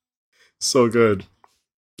woods. So good.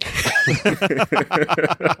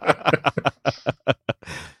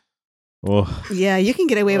 Oh, Yeah, you can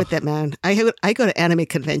get away with that, man. I go to anime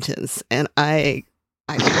conventions and I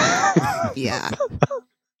yeah.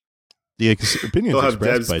 the opinions They'll have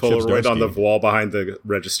expressed Deb's by Chip Polaroid on the Zdarsky. wall behind the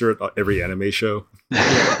register at every anime show.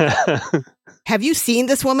 Have you seen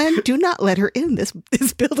this woman? Do not let her in this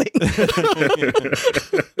building.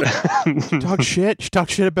 She talks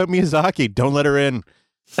shit about Miyazaki. Don't let her in.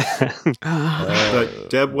 But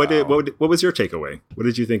Deb, what was your takeaway? What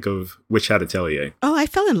did you think of Witch Hat Atelier? Oh, I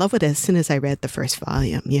fell in love with it as soon as I read the first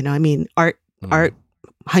volume. You know, I mean, art,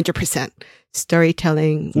 100%.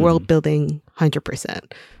 storytelling, world building,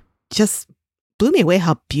 100%. Just blew me away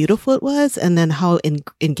how beautiful it was, and then how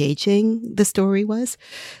engaging the story was.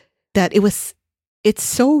 That it's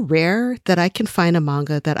so rare that I can find a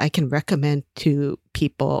manga that I can recommend to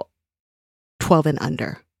people 12 and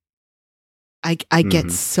under. I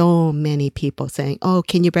get so many people saying, "Oh,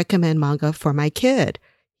 can you recommend manga for my kid?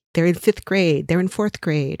 They're in 5th grade. They're in 4th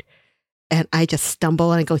grade." And I just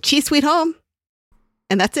stumble and I go, "Gee, sweet home."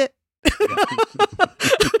 And that's it.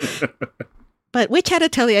 But Witch Hat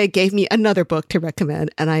Atelier gave me another book to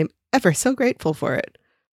recommend, and I'm ever so grateful for it.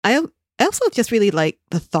 I also just really like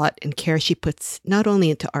the thought and care she puts not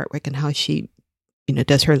only into artwork and how she,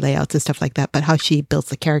 does her layouts and stuff like that, but how she builds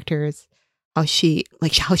the characters, how she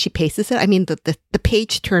paces it. I mean, the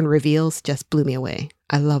page turn reveals just blew me away.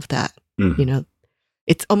 I love that.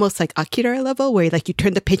 It's almost like Akira level, where like you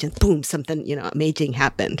turn the page and boom, something amazing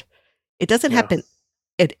happened. It doesn't happen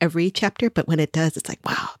at every chapter, but when it does, it's like,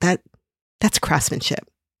 wow, that's craftsmanship.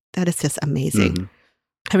 That is just amazing.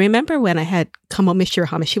 I remember when I had Kamomi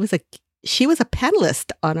Shirahama, she was a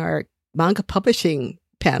panelist on our manga publishing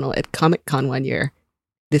panel at Comic-Con one year.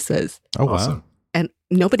 This was awesome. Wow. And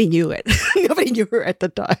nobody knew it. Nobody knew her at the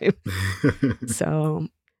time. So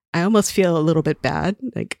I almost feel a little bit bad.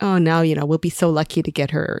 Like, oh, now, we'll be so lucky to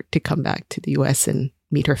get her to come back to the US and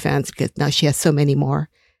meet her fans, because now she has so many more.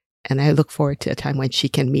 And I look forward to a time when she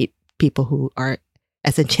can meet people who are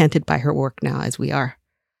as enchanted by her work now as we are.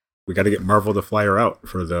 We got to get Marvel to fly her out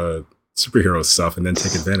for the superhero stuff and then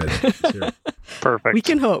take advantage. Sure. Perfect. We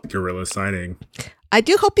can hope. Guerrilla signing. I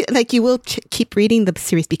do hope you will keep reading the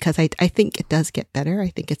series, because I think it does get better. I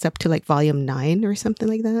think it's up to like volume 9 or something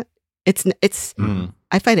like that. It's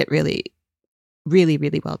I find it really, really,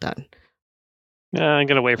 really well done. Yeah, I'm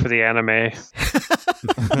gonna wait for the anime.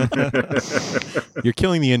 You're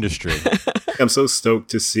killing the industry. I'm so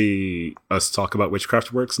stoked to see us talk about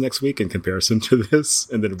Witchcraft Works next week in comparison to this,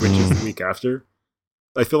 and then Witches the week after.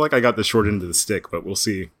 I feel like I got the short end of the stick, but we'll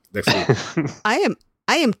see next week. I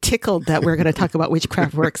am tickled that we're going to talk about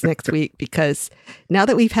Witchcraft Works next week, because now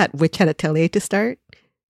that we've had Witch Hat Atelier to start,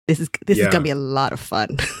 this is going to be a lot of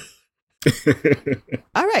fun.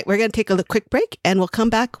 All right, we're going to take a quick break, and we'll come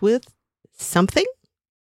back with something.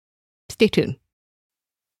 Stay tuned.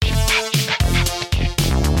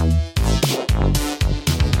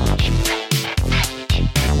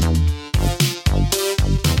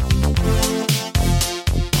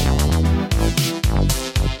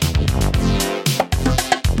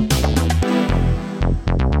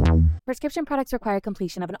 Prescription products require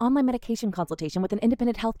completion of an online medication consultation with an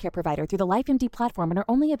independent healthcare provider through the LifeMD platform and are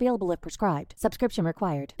only available if prescribed. Subscription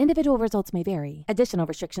required. Individual results may vary. Additional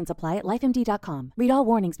restrictions apply at lifemd.com. Read all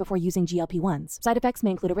warnings before using GLP-1s. Side effects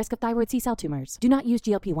may include a risk of thyroid C-cell tumors. Do not use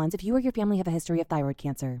GLP-1s if you or your family have a history of thyroid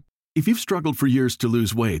cancer. If you've struggled for years to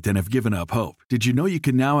lose weight and have given up hope, did you know you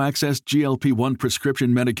can now access GLP-1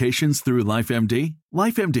 prescription medications through LifeMD?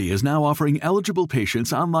 LifeMD is now offering eligible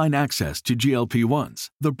patients online access to GLP-1s,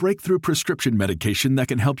 the breakthrough prescription medication that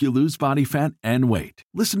can help you lose body fat and weight.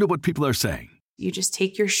 Listen to what people are saying. You just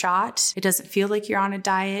take your shot. It doesn't feel like you're on a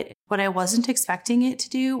diet. What I wasn't expecting it to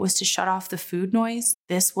do was to shut off the food noise.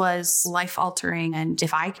 This was life-altering, and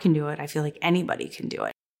if I can do it, I feel like anybody can do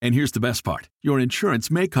it. And here's the best part. Your insurance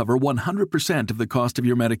may cover 100% of the cost of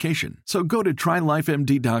your medication. So go to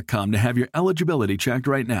TryLifeMD.com to have your eligibility checked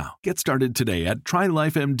right now. Get started today at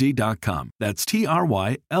TryLifeMD.com. That's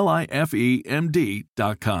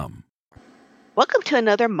TryLifeMD.com. Welcome to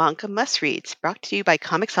another Manga Must Reads, brought to you by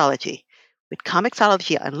Comixology. With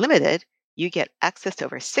Comixology Unlimited, you get access to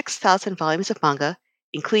over 6,000 volumes of manga,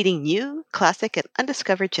 including new, classic, and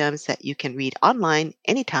undiscovered gems that you can read online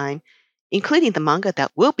anytime, including the manga that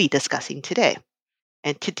we'll be discussing today.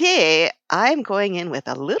 And today, I'm going in with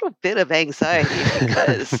a little bit of anxiety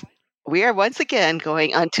because we are once again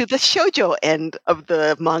going onto the shoujo end of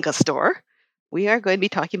the manga store. We are going to be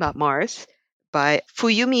talking about Mars by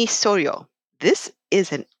Fuyumi Soryo. This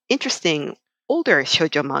is an interesting older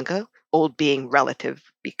shoujo manga, old being relative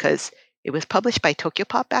because it was published by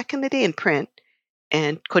Tokyopop back in the day in print.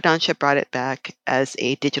 And Kodansha brought it back as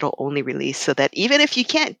a digital-only release so that even if you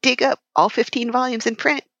can't dig up all 15 volumes in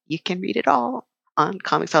print, you can read it all on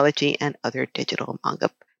Comixology and other digital manga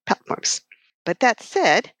platforms. But that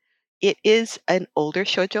said, it is an older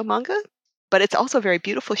shoujo manga, but it's also a very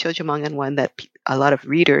beautiful shoujo manga and one that a lot of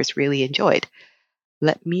readers really enjoyed.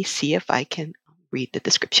 Let me see if I can read the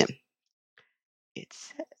description. It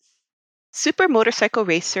says, super motorcycle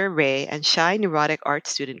racer Rei and shy neurotic art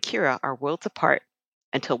student Kira are worlds apart,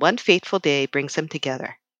 until one fateful day brings them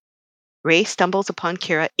together. Rei stumbles upon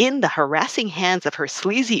Kira in the harassing hands of her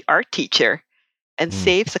sleazy art teacher and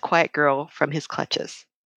saves a quiet girl from his clutches.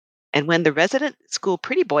 And when the resident school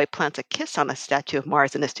pretty boy plants a kiss on a statue of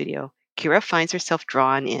Mars in the studio, Kira finds herself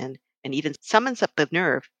drawn in and even summons up the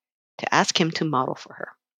nerve to ask him to model for her.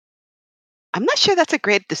 I'm not sure that's a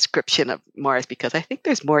great description of Mars because I think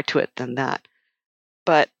there's more to it than that.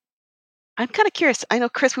 But I'm kind of curious. I know,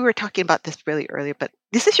 Chris, we were talking about this really earlier, but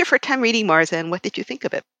this is your first time reading Mars, and what did you think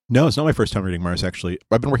of it? No, it's not my first time reading Mars, actually.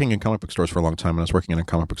 I've been working in comic book stores for a long time, and I was working in a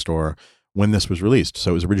comic book store when this was released.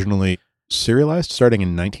 So it was originally serialized starting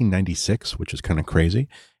in 1996, which is kind of crazy.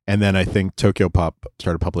 And then I think Tokyo Pop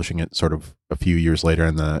started publishing it sort of a few years later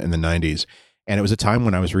in the 90s. And it was a time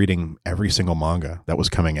when I was reading every single manga that was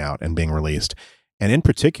coming out and being released. And in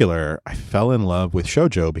particular, I fell in love with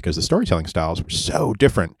shoujo because the storytelling styles were so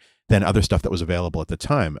different than other stuff that was available at the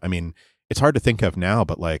time. I mean, it's hard to think of now,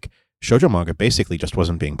 but like shoujo manga basically just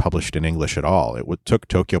wasn't being published in English at all. It took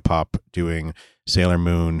Tokyo Pop doing Sailor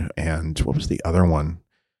Moon and what was the other one?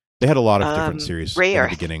 They had a lot of different series Ray in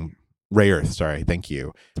Earth. the beginning. Ray Earth, sorry, thank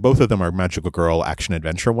you. Both of them are magical girl action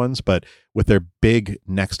adventure ones, but with their big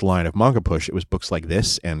next line of manga push, it was books like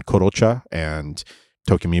this and Korocha and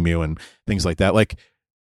Tokyo Mew Mew and things like that. Like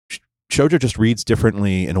shoujo just reads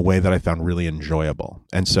differently in a way that I found really enjoyable.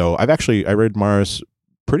 And so I read Mars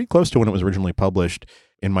pretty close to when it was originally published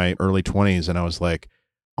in my early 20s, and I was like,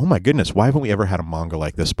 oh my goodness, why haven't we ever had a manga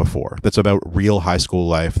like this before? That's about real high school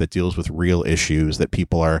life, that deals with real issues that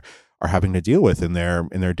people are having to deal with in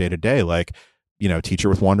their day-to-day, like, you know, teacher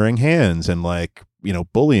with wandering hands and like, you know,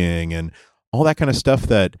 bullying and all that kind of stuff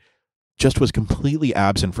that just was completely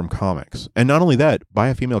absent from comics. And not only that, by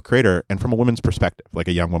a female creator and from a woman's perspective, like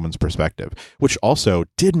a young woman's perspective, which also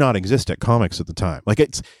did not exist at comics at the time. Like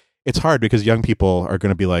it's hard because young people are going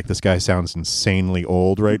to be like, this guy sounds insanely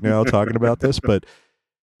old right now talking about this. But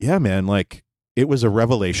yeah, man, like it was a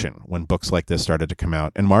revelation when books like this started to come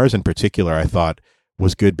out. And Mars in particular, I thought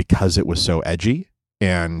was good because it was so edgy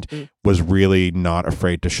and was really not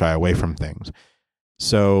afraid to shy away from things.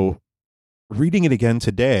 So reading it again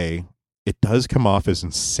today, it does come off as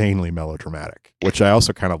insanely melodramatic, which I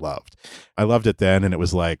also kind of loved. I loved it then, and it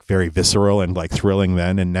was like very visceral and like thrilling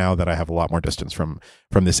then. And now that I have a lot more distance from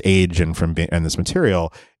this age and and this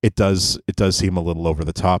material, it does seem a little over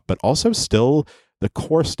the top, but also still the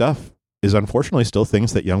core stuff is unfortunately still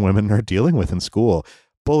things that young women are dealing with in school.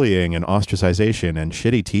 Bullying and ostracization and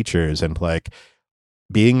shitty teachers and like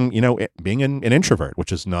being an introvert,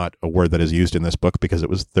 which is not a word that is used in this book because it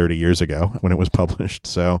was 30 years ago when it was published.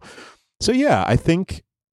 So yeah, I think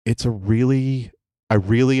I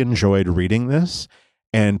really enjoyed reading this.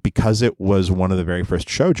 And because it was one of the very first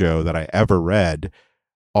shoujo that I ever read,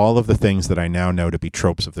 all of the things that I now know to be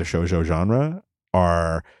tropes of the shoujo genre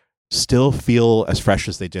still feel as fresh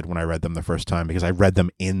as they did when I read them the first time because I read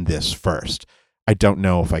them in this first. I don't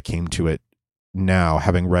know if I came to it now,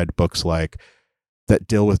 having read books like that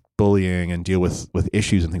deal with bullying and deal with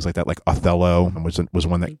issues and things like that, like Othello was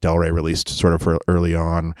one that Del Rey released sort of early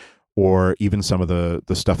on, or even some of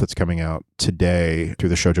the stuff that's coming out today through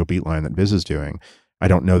the Shoujo Beat line that Viz is doing. I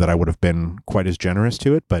don't know that I would have been quite as generous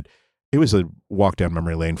to it, but it was a walk down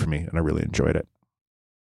memory lane for me, and I really enjoyed it.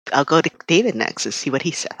 I'll go to David next to see what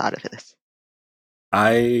he thought of this.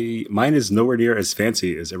 Mine is nowhere near as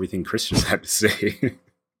fancy as everything Chris just had to say.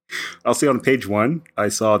 I'll say on page 1, I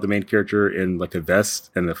saw the main character in like a vest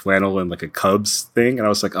and a flannel and like a Cubs thing, and I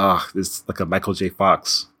was like, this is like a Michael J.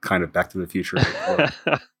 Fox kind of Back to the Future.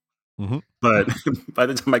 Mm-hmm. But by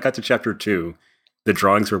the time I got to chapter 2, the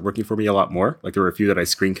drawings were working for me a lot more. Like there were a few that I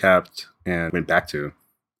screen capped and went back to,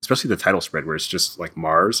 especially the title spread where it's just like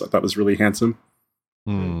Mars. I thought was really handsome.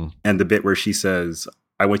 And the bit where she says,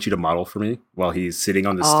 I want you to model for me while he's sitting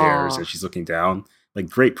on the stairs and she's looking down. Like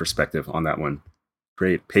great perspective on that one.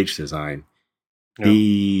 Great page design. Yeah.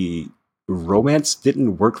 The romance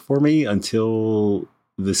didn't work for me until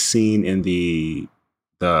the scene in the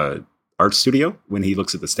art studio when he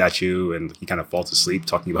looks at the statue and he kind of falls asleep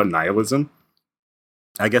talking about nihilism.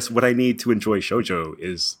 I guess what I need to enjoy shoujo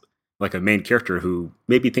is like a main character who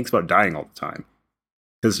maybe thinks about dying all the time.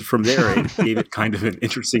 Because from there, it gave it kind of an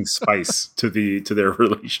interesting spice to their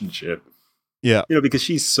relationship. Yeah. You know, because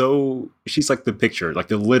she's like the picture, like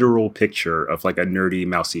the literal picture of like a nerdy,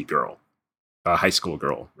 mousy girl, a high school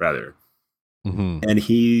girl, rather. Mm-hmm. And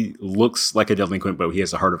he looks like a delinquent, but he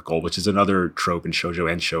has a heart of gold, which is another trope in shoujo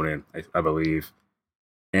and shonen, I believe.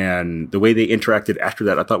 And the way they interacted after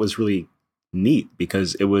that, I thought was really neat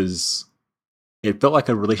because it felt like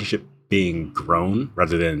a relationship being grown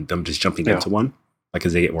rather than them just jumping into one. Like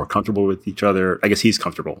as they get more comfortable with each other. I guess he's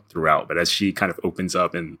comfortable throughout, but as she kind of opens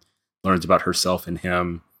up and learns about herself and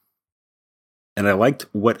him. And I liked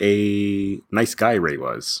what a nice guy Ray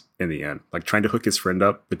was in the end. Like trying to hook his friend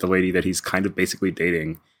up with the lady that he's kind of basically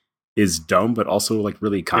dating is dumb, but also like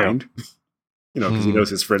really kind. Yeah. Because he knows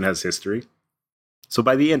his friend has history. So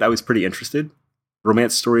by the end, I was pretty interested.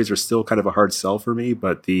 Romance stories are still kind of a hard sell for me,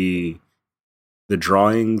 but the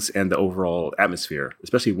drawings and the overall atmosphere,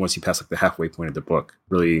 especially once you pass like the halfway point of the book,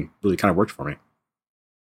 really kind of worked for me.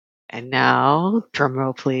 And now,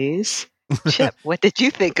 drumroll please. Chip, what did you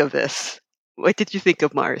think of this? What did you think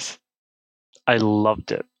of Mars? I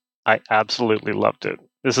loved it. I absolutely loved it.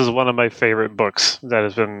 This is one of my favorite books that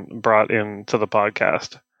has been brought into the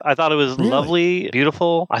podcast. I thought it was lovely,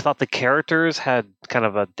 beautiful. I thought the characters had kind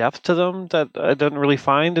of a depth to them that I didn't really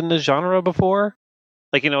find in the genre before.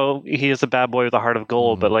 Like, he is a bad boy with a heart of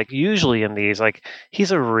gold, but like usually in these, like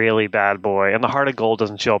he's a really bad boy and the heart of gold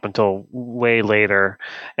doesn't show up until way later.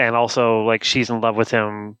 And also like she's in love with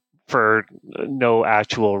him for no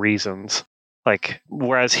actual reasons. Like,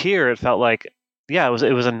 whereas here it felt like, yeah, it was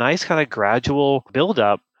a nice kind of gradual build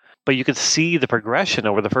up, but you could see the progression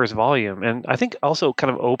over the first volume. And I think also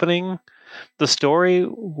kind of opening the story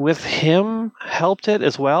with him helped it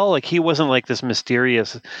as well. Like he wasn't like this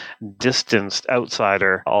mysterious, distanced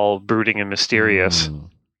outsider, all brooding and mysterious.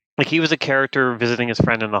 Like he was a character visiting his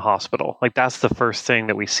friend in the hospital. Like that's the first thing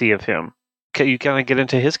that we see of him. You kind of get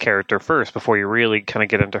into his character first before you really kind of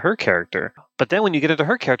get into her character. But then when you get into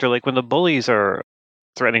her character, like when the bullies are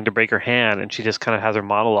threatening to break her hand and she just kind of has her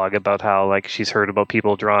monologue about how like she's heard about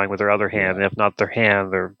people drawing with their other hand, and if not their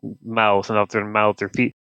hand, their mouth, and if their mouth, their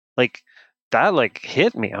feet. Like that like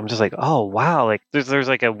hit me. I'm just like, oh wow, like there's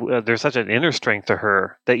like there's such an inner strength to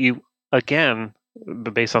her that you, again,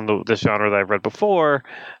 based on the genre that I've read before,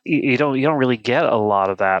 you don't really get a lot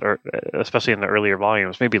of that, or especially in the earlier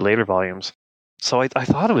volumes, maybe later volumes. So I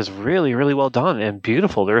thought it was really, really well done and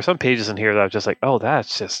beautiful. There are some pages in here that I was just like, oh,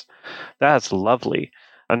 that's lovely.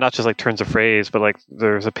 And not just like turns of phrase, but like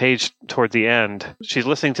there's a page toward the end. She's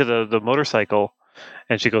listening to the motorcycle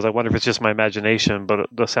and she goes, I wonder if it's just my imagination, but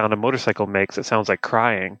the sound a motorcycle makes, it sounds like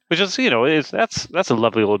crying, which is, that's a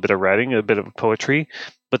lovely little bit of writing, a bit of poetry.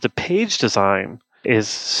 But the page design is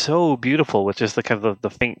so beautiful with just the kind of the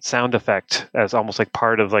faint sound effect as almost like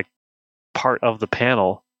part of the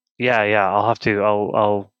panel. Yeah,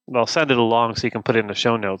 I'll send it along so you can put it in the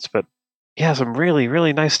show notes. But yeah, some really,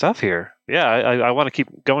 really nice stuff here. Yeah, I want to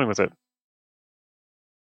keep going with it.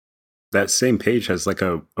 That same page has like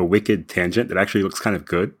a wicked tangent that actually looks kind of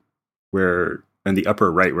good, where in the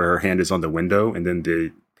upper right, where her hand is on the window, and then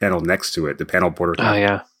the panel next to it, the panel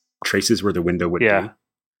border traces where the window would be.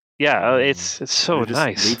 Yeah, it's so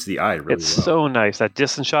nice. Leads the eye really It's so nice. That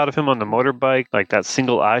distant shot of him on the motorbike, like that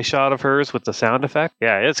single eye shot of hers with the sound effect.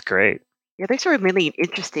 Yeah, it's great. Yeah, there's sort of really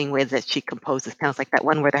interesting ways that she composes panels, like that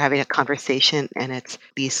one where they're having a conversation and it's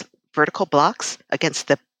these vertical blocks against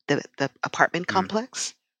the apartment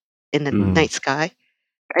complex in the night sky.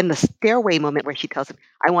 And the stairway moment where she tells him,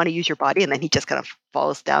 I want to use your body, and then he just kind of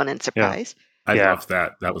falls down in surprise. I loved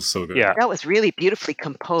that. That was so good. Yeah. That was really beautifully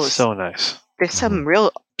composed. So nice. There's some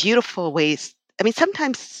real beautiful ways. I mean,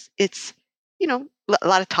 sometimes it's, a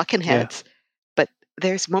lot of talking heads, but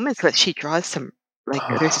there's moments that she draws some, like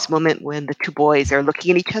there's this moment when the two boys are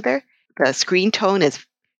looking at each other. The screen tone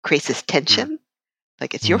creates this tension.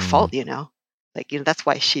 Like it's your fault, like, that's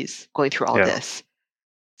why she's going through all this.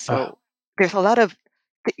 So there's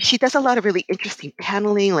she does a lot of really interesting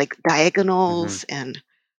paneling, like diagonals,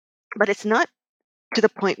 but it's not to the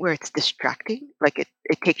point where it's distracting. Like it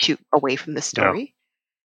takes you away from the story.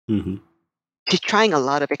 She's trying a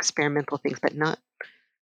lot of experimental things, but not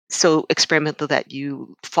so experimental that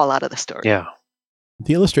you fall out of the story. Yeah.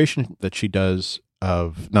 The illustration that she does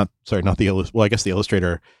I guess the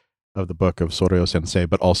illustrator of the book of Soryo Sensei,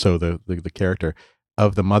 but also the character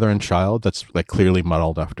of the mother and child that's like clearly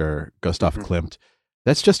modeled after Gustav Klimt.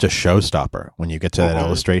 That's just a showstopper when you get to that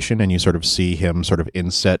illustration and you sort of see him sort of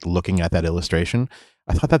inset looking at that illustration.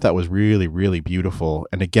 I thought that was really, really beautiful.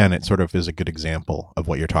 And again, it sort of is a good example of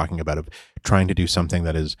what you're talking about, of trying to do something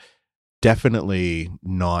that is definitely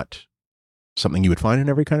not something you would find in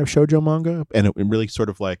every kind of shoujo manga. And it really sort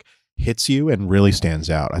of like hits you and really stands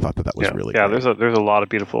out. I thought that was really great. There's a lot of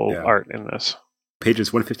beautiful art in this.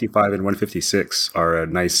 Pages 155 and 156 are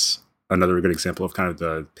another good example of kind of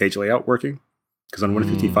the page layout working. Because on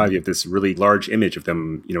 155, you have this really large image of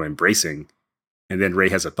them, embracing. And then Ray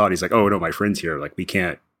has a thought. He's like, oh, no, my friend's here. Like,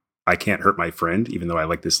 I can't hurt my friend, even though I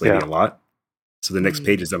like this lady a lot. So the next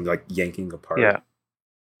page is them like yanking apart. Yeah.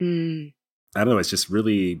 I don't know. It's just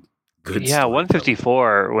really good. Yeah,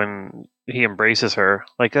 154, when he embraces her,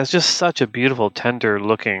 like that's just such a beautiful, tender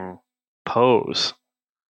looking pose.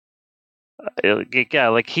 Yeah,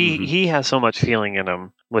 like he has so much feeling in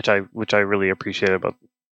him, which I really appreciate about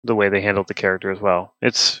the way they handled the character as well.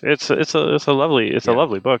 It's a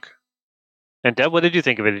lovely book. And Deb, what did you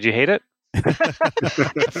think of it? Did you hate it?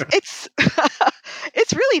 it's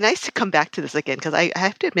it's really nice to come back to this again, because I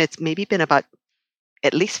have to admit it's maybe been about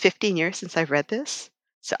at least 15 years since I've read this.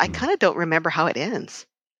 So I kind of don't remember how it ends,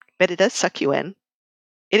 but it does suck you in.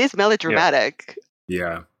 It is melodramatic.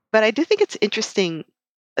 Yeah. But I do think it's interesting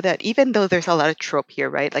that even though there's a lot of trope here,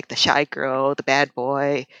 right? Like the shy girl, the bad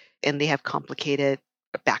boy, and they have complicated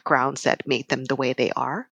backgrounds that made them the way they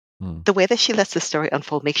are, the way that she lets the story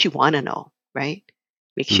unfold makes you want to know, right?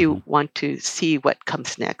 Makes you want to see what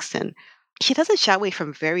comes next. And she doesn't shy away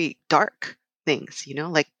from very dark things,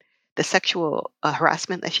 like the sexual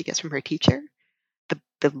harassment that she gets from her teacher,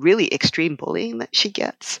 the really extreme bullying that she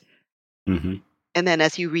gets. And then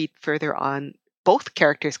as you read further on, both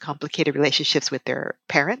characters' complicated relationships with their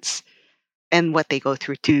parents and what they go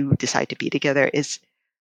through to decide to be together is,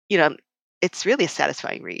 it's really a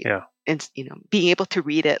satisfying read. Yeah. And, being able to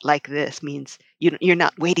read it like this means you're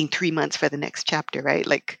not waiting 3 months for the next chapter, right?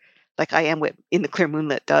 Like I am with In the Clear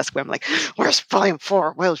Moonlit Dusk, where I'm like, where's volume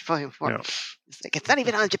 4? Where's volume 4? Yeah. It's like, it's not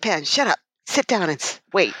even on Japan. Shut up. Sit down and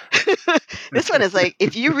wait. This one is like,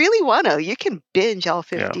 if you really want to, you can binge all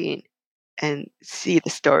 15 and see the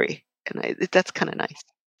story. And that's kind of nice.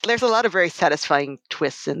 There's a lot of very satisfying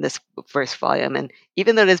twists in this first volume. And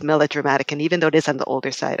even though it is melodramatic and even though it is on the older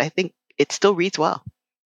side, I think it still reads well.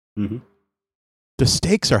 The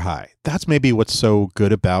stakes are high. That's maybe what's so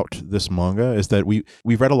good about this manga, is that we've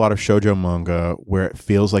read a lot of shoujo manga where it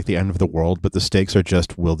feels like the end of the world, but the stakes are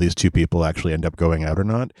just, will these two people actually end up going out or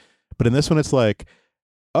not? But in this one, it's like,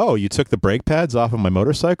 oh, you took the brake pads off of my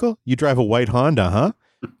motorcycle? You drive a white Honda, huh?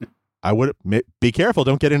 I would be careful.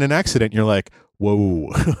 Don't get in an accident. You're like, whoa,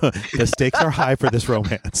 the stakes are high for this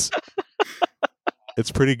romance.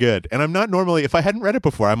 It's pretty good. And I'm not normally, if I hadn't read it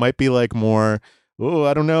before, I might be like more, oh,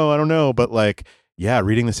 I don't know. But like, yeah,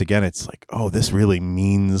 reading this again, it's like, oh, this really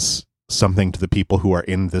means something to the people who are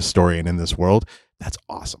in this story and in this world. That's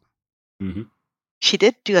awesome. She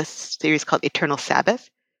did do a series called Eternal Sabbath,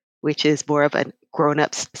 which is more of a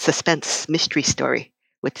grown-up suspense mystery story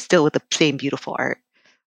with the same beautiful art.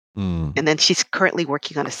 And then she's currently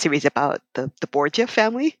working on a series about the Borgia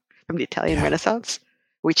family from the Italian Renaissance,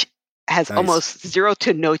 which has almost zero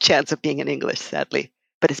to no chance of being in English, sadly,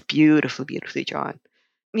 but it's beautifully, beautifully drawn.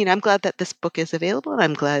 I'm glad that this book is available, and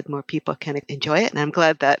I'm glad more people can enjoy it. And I'm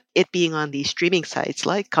glad that it being on these streaming sites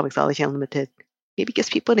like Comixology Unlimited maybe gives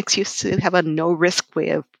people an excuse to have a no-risk way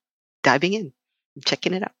of diving in and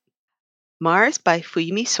checking it out. Mars by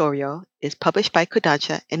Fuyumi Soryo is published by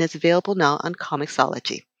Kodansha and is available now on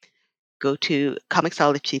Comixology. Go to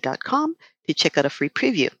Comixology.com to check out a free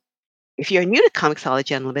preview. If you're new to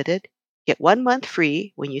Comixology Unlimited, get 1 month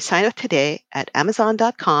free when you sign up today at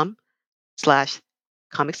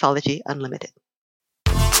Amazon.com/Comixology Unlimited.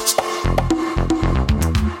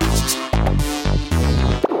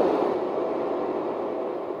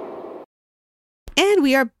 And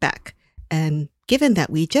we are back. And given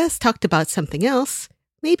that we just talked about something else,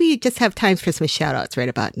 maybe you just have time for some shout outs right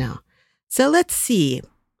about now. So let's see.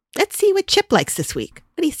 Let's see what Chip likes this week.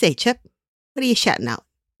 What do you say, Chip? What are you shouting out?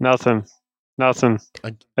 Nothing. I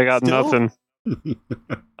got nothing.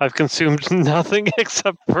 I've consumed nothing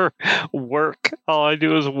except for work. All I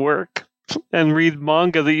do is work and read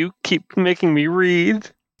manga that you keep making me read.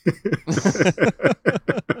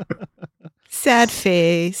 Sad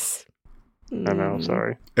face. I know,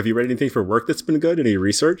 sorry. Have you read anything for work that's been good? Any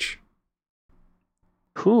research?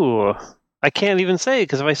 Ooh. I can't even say,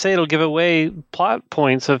 because if I say, it'll give away plot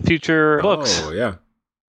points of future books. Oh, yeah.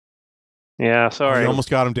 Yeah, sorry. You almost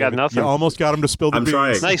got him, David. Got nothing. You almost got him to spill the beans.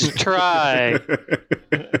 Trying. Nice try.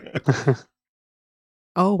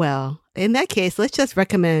 Oh, well. In that case, let's just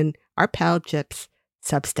recommend our pal Chip's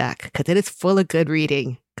Substack, because it is full of good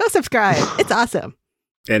reading. Go subscribe. It's awesome.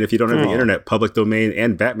 And if you don't have the internet, Public Domain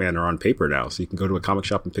and Batman are on paper now, so you can go to a comic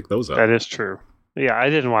shop and pick those up. That is true. Yeah, I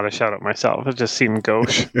didn't want to shout out myself. It just seemed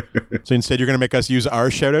gauche. So instead, you're going to make us use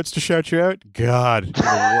our shout-outs to shout you out? God.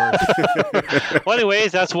 Well,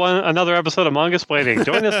 anyways, that's another episode of Manga-splaining.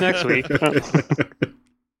 Join us next week.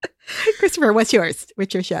 Christopher, what's yours?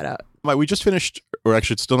 What's your shout-out? We just finished, or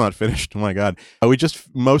actually it's still not finished. Oh, my God. We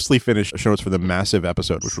just mostly finished show-notes for the massive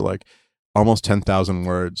episode, which were like almost 10,000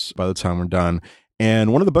 words by the time we're done.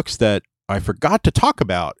 And one of the books that I forgot to talk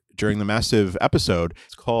about during the massive episode,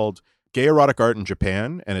 it's called Gay Erotic Art in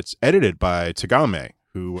Japan, and it's edited by Tagame,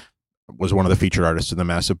 who was one of the featured artists in the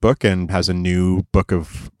massive book and has a new book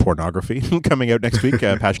of pornography coming out next week.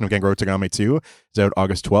 Passion of Ganguro Tagame 2 is out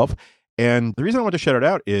August 12th. And the reason I want to shout it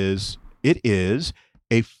out is It is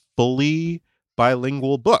a fully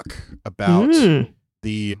bilingual book about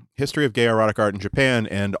the history of gay erotic art in Japan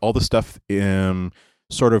and all the stuff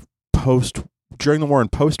sort of during the war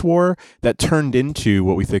and post-war that turned into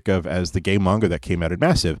what we think of as the gay manga that came out in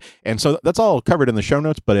Massive. And so that's all covered in the show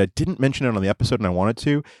notes, but I didn't mention it on the episode and I wanted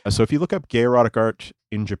to. So if you look up gay erotic art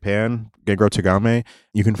in Japan, Gegoro Tagame,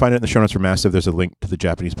 you can find it in the show notes for Massive. There's a link to the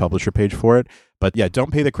Japanese publisher page for it. But yeah,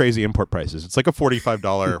 don't pay the crazy import prices. It's like a $45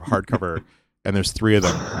 hardcover and there's 3 of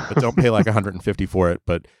them, but don't pay like $150 for it.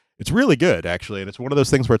 But it's really good, actually. And it's one of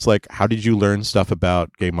those things where it's like, how did you learn stuff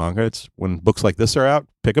about gay manga? It's when books like this are out,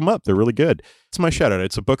 pick them up. They're really good. It's my shout out.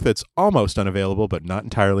 It's a book that's almost unavailable, but not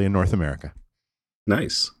entirely in North America.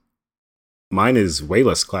 Nice. Mine is way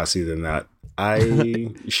less classy than that.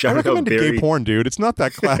 I shouted out Barry. Gay porn, dude. It's not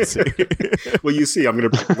that classy. Well, you see, I'm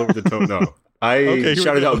going to lower the tone now. I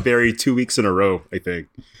shouted out Barry 2 weeks in a row, I think.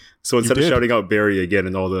 So instead of shouting out Barry again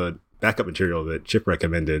and all the backup material that Chip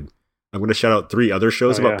recommended, I'm going to shout out 3 other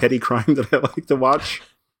shows about petty crime that I like to watch.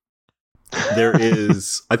 There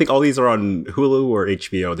is, I think all these are on Hulu or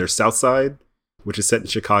HBO. There's Southside, which is set in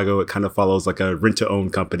Chicago. It kind of follows like a rent-to-own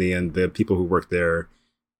company and the people who work there.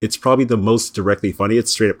 It's probably the most directly funny.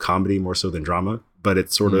 It's straight up comedy more so than drama, but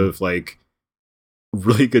it's sort of like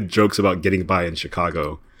really good jokes about getting by in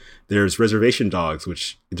Chicago. There's Reservation Dogs,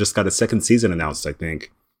 which just got a 2nd season announced, I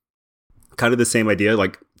think. Kind of the same idea,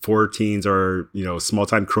 like 4 teens are,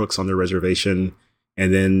 small-time crooks on their reservation.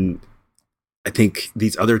 And then I think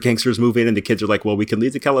these other gangsters move in and the kids are like, well, we can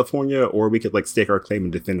leave to California or we could like stake our claim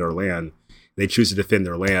and defend our land. They choose to defend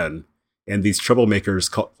their land. And these troublemakers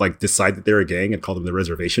decide that they're a gang and call them the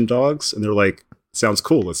Reservation Dogs. And they're like, sounds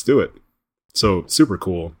cool. Let's do it. So super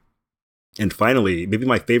cool. And finally, maybe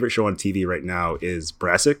my favorite show on TV right now is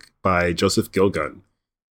Brassic by Joseph Gilgun.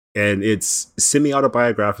 And it's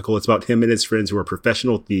semi-autobiographical. It's about him and his friends who are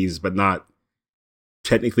professional thieves, but not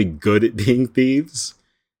technically good at being thieves.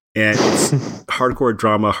 And it's hardcore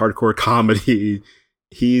drama, hardcore comedy.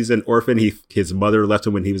 He's an orphan. His mother left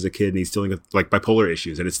him when he was a kid, and he's dealing with like bipolar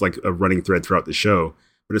issues. And it's like a running thread throughout the show.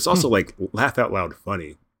 But it's also like laugh out loud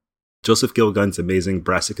funny. Joseph Gilgun's amazing.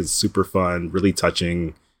 Brassic is super fun, really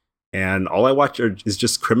touching. And all I watch is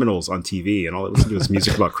just criminals on TV, and all I listen to is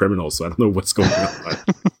music about criminals, so I don't know what's going on.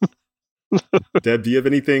 Deb, do you have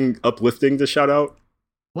anything uplifting to shout out?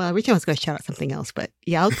 Well, originally I was going to shout out something else, but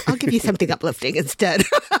yeah, I'll give you something uplifting instead.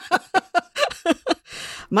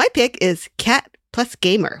 My pick is Cat Plus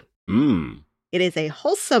Gamer. It is a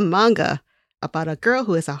wholesome manga about a girl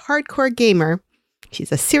who is a hardcore gamer.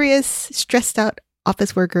 She's a serious, stressed out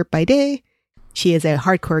office worker by day. She is a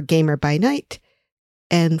hardcore gamer by night.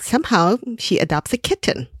 And somehow she adopts a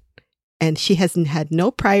kitten. And she hasn't had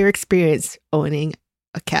no prior experience owning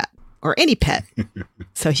a cat or any pet.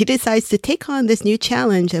 So she decides to take on this new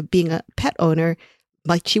challenge of being a pet owner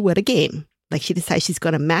like she would a game. Like she decides she's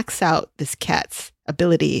going to max out this cat's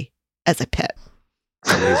ability as a pet.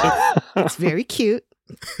 It's very cute.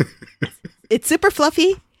 It's super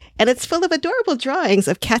fluffy. And it's full of adorable drawings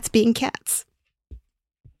of cats being cats.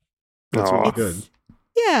 That's really good.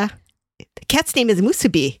 Yeah. The cat's name is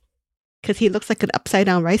Musubi because he looks like an upside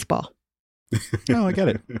down rice ball. Oh, I get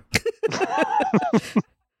it.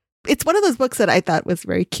 It's one of those books that I thought was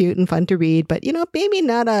very cute and fun to read, but maybe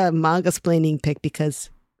not a manga-splaining pick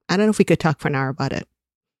because I don't know if we could talk for an hour about it.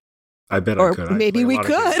 I bet or I could. Maybe we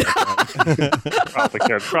could.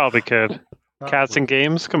 Probably could. Cats and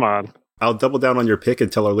games? Come on. I'll double down on your pick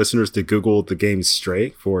and tell our listeners to Google the game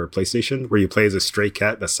Stray for PlayStation, where you play as a stray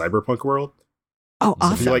cat in the cyberpunk world. Oh,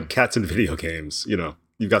 awesome. So if you like cats in video games,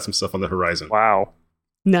 you've got some stuff on the horizon. Wow.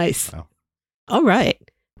 Nice. Wow. All right.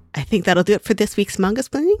 I think that'll do it for this week's Manga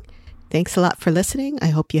Splaining. Thanks a lot for listening. I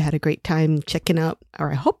hope you had a great time checking out,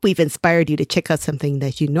 or I hope we've inspired you to check out something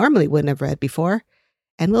that you normally wouldn't have read before.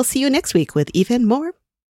 And we'll see you next week with even more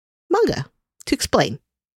manga to explain.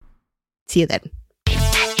 See you then.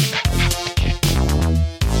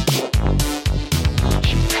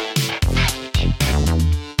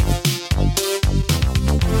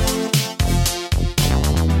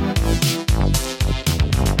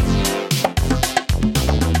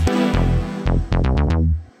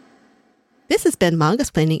 This has been Manga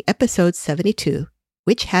Splaining episode 72,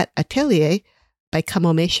 Witch Hat Atelier by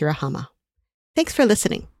Kamome Shirahama. Thanks for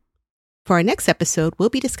listening. For our next episode, we'll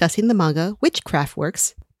be discussing the manga Witchcraft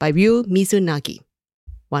Works by Ryu Mizunagi.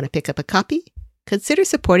 Want to pick up a copy? Consider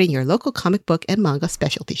supporting your local comic book and manga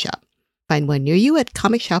specialty shop. Find one near you at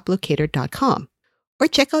comicshoplocator.com or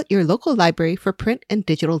check out your local library for print and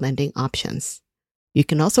digital lending options. You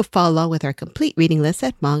can also follow along with our complete reading list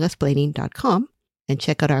at mangasplaining.com and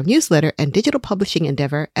check out our newsletter and digital publishing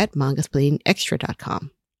endeavor at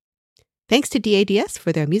mangasplainingextra.com. Thanks to DADS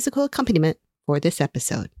for their musical accompaniment for this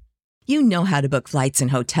episode. You know how to book flights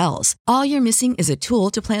and hotels. All you're missing is a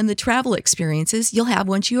tool to plan the travel experiences you'll have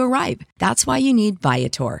once you arrive. That's why you need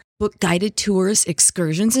Viator. Book guided tours,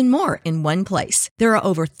 excursions, and more in one place. There are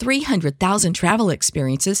over 300,000 travel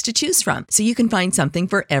experiences to choose from, so you can find something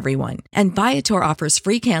for everyone. And Viator offers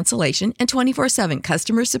free cancellation and 24/7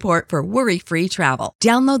 customer support for worry-free travel.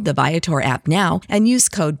 Download the Viator app now and use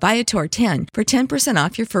code Viator10 for 10%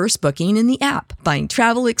 off your first booking in the app. Find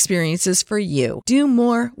travel experiences for you. Do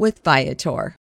more with Viator.